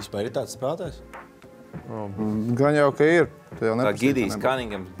rūkī? Vispār ir tāds spēlētājs? Gan jau, ka ir. Tā Gidijs,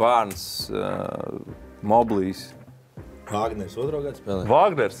 Cunninghams, Barnes, Moblijs. Wagners otro gadu spēlē.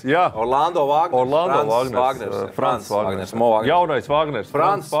 Wagners, jā. Orlando Wagners. Frans Wagners. Jaunais Wagners.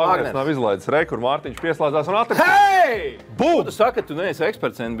 Frans Wagners nav izlaidis. Kur Mārtiņš pieslēdzās un atrast. Hei! Bum! Tu saki, tu neesi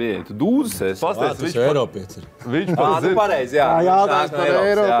eksperts NBA. Tu dūzes. Pasties, viņš Eiropietis ir. Viņš pat zina. Pareizi, jā. Jātājs par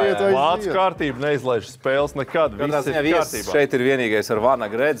Eiropietu. Vācu kārtību neizlaiž spēles nekad. Viss ir kārtībā. Šeit ir vienīgais ar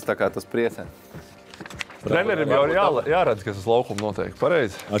Vanagu redz, tā kā tas priecē. Trenerim jau jāredz, kas uz laukuma notiek.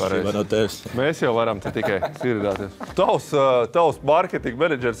 Pareizi? Atšķirībā no tevis. Mēs jau varam te tikai sirināties. Tavs marketing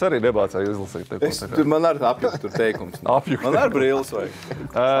menedžers arī nebācāja izlasīt. Man arī apjukt tur teikums. Man arī brīlis vajag.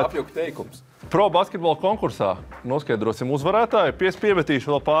 Apjukt teikums. Pro basketbola konkursā noskaidrosim uzvarētāju. Piemetīšu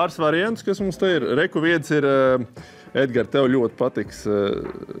vēl pāris variantus, kas mums te ir. Reku viens ir, Edgar, tev ļoti patiks.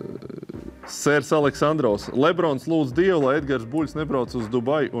 Sērs Aleksandrovs. Lebrons lūdz Dievu, lai Edgars Buļs nebrauc uz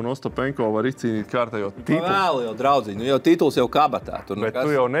Dubai un Ostapenko var izcīnīt kārtējo titulu. Vēl jau, draudziņ, nu jau tituls jau kabatā. Bet tu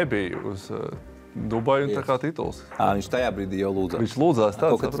jau nebija uz Dubai un tā kā tituls. Viņš tajā brīdī jau lūdzās. Viņš lūdzās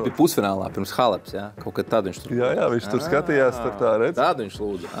tāds, kaut kad tas bija pusfinālā pirms Haleps, jā? Kaut kad tad viņš tur... Jā, viņš tur skatījās, tā redz. Tad viņš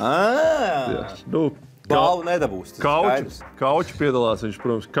lūdzās. Balvu nedabūs, tas skaidrs. Kauči piedalās, viņš,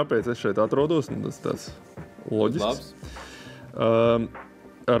 protams, kāpēc es šeit atrodos, un tas tāds loģisks.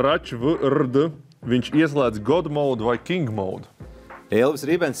 Račvrd, viņš ieslēdz God mode vai King mode. Elvis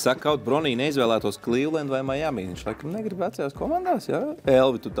Rībens saka, kaut Bronī neizvēlētos Cleveland vai Miami. Viņš laikam negrib vecajās komandās, jā?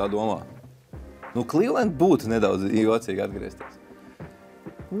 Elvi, tu tā domā? Nu, Cleveland būtu nedaudz jocīgi atgriezties.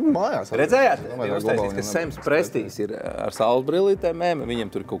 Mājās. Redzējāt? Uztaisīs, ka Sems Prestīs ir ar saules brillītēm,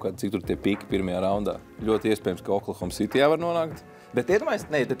 viņam tur kaut kādi, cik tur tie piki pirmajā raundā. Ļoti iespējams, ka Oklahoma Cityjā var nonākt. Bet iedomājies,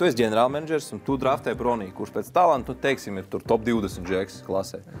 tu esi ģenerālmenedžers un tu draftē Bronī, kurš pēc talantu, teiksim, ir tur top 20 džeks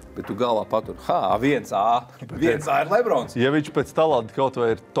klasē. Bet tu galvā patur, 1A ir Lebrons. Ja viņš pēc talanta kaut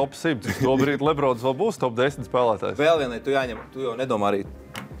vai ir top 100, to brīdi Lebrons vēl būs top 10 spēlētājs. Vēl vienai, tu jau nedomā arī.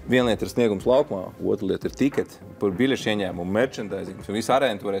 Viena lieta ir sniegums laukumā, otra lieta ir tiketi par biļešu ieņēmumu, merchandising. Visu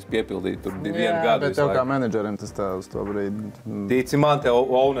arēnu varēs piepildīt tur 1 gadu. Bet tev kā menedžerim tas tā uz to brīdi. Tici man, tev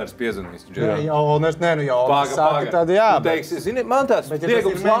owners piezvanīs. Saka tad jā. Tu teiksi, zini, man tās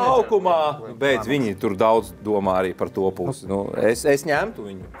sniegums laukumā. Beidz, viņi tur daudz domā arī par to pusi. Nu, es ņemtu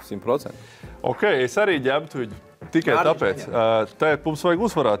viņu 100%. Ok, es arī ņemtu viņu. Tikai tāpēc. Tagad mums vajag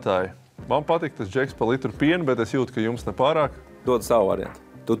uzvarētāju. Man patīk tas džeks pa litru pienu, bet es jūtu, ka jums nepārāk. Dod savu variantu.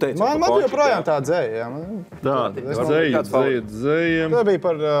 Tu teici, man joprojām tā dzēja. Dzējiem. Tā bija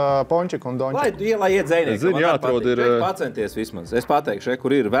par Pončiku un Dončiku. Lai iet dzējnieki. Zini, jāatrod ir... Pacenties vismaz. Es pateikšu,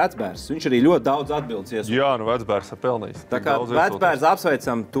 kur ir Vecbērs. Viņš arī ļoti daudz atbildes iesūta. Jā, nu Vecbērs ir pelnījis. Tā kā Vecbērs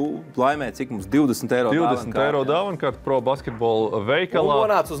apsveicam, tu laimē, cik mums 20 eiro 20 eiro dāvankārt pro basketbola veikalā. Un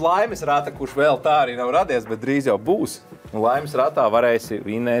nonāc uz laimes rata, kurš vēl tā arī nav radies, bet drīz jau būs. Un laimes ratā varēsi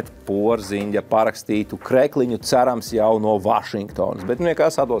vinēt porziņu, ja parakstītu krekliņu, cerams jau no Vašingtonas. Bet nekā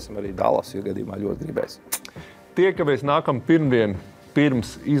sadosim arī Dallas, jo gadījumā ļoti gribēs. tiekamies nākamā pirmdien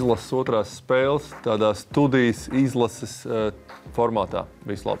pirms izlases otrās spēles, tādā studijas izlases formātā.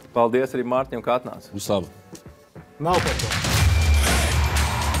 Vislabāk. Paldies arī Mārtiņam, ka atnāca. Vislabāk. Nav par to.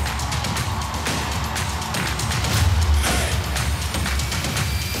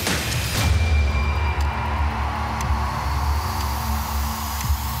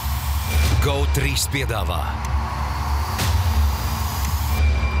 GO3 piedāvā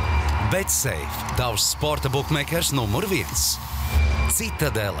BetSafe, tavs sporta bookmakers numur 1.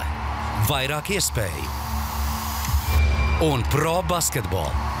 Citadele, vairāk iespēju. Un Pro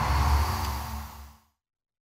basketbolu.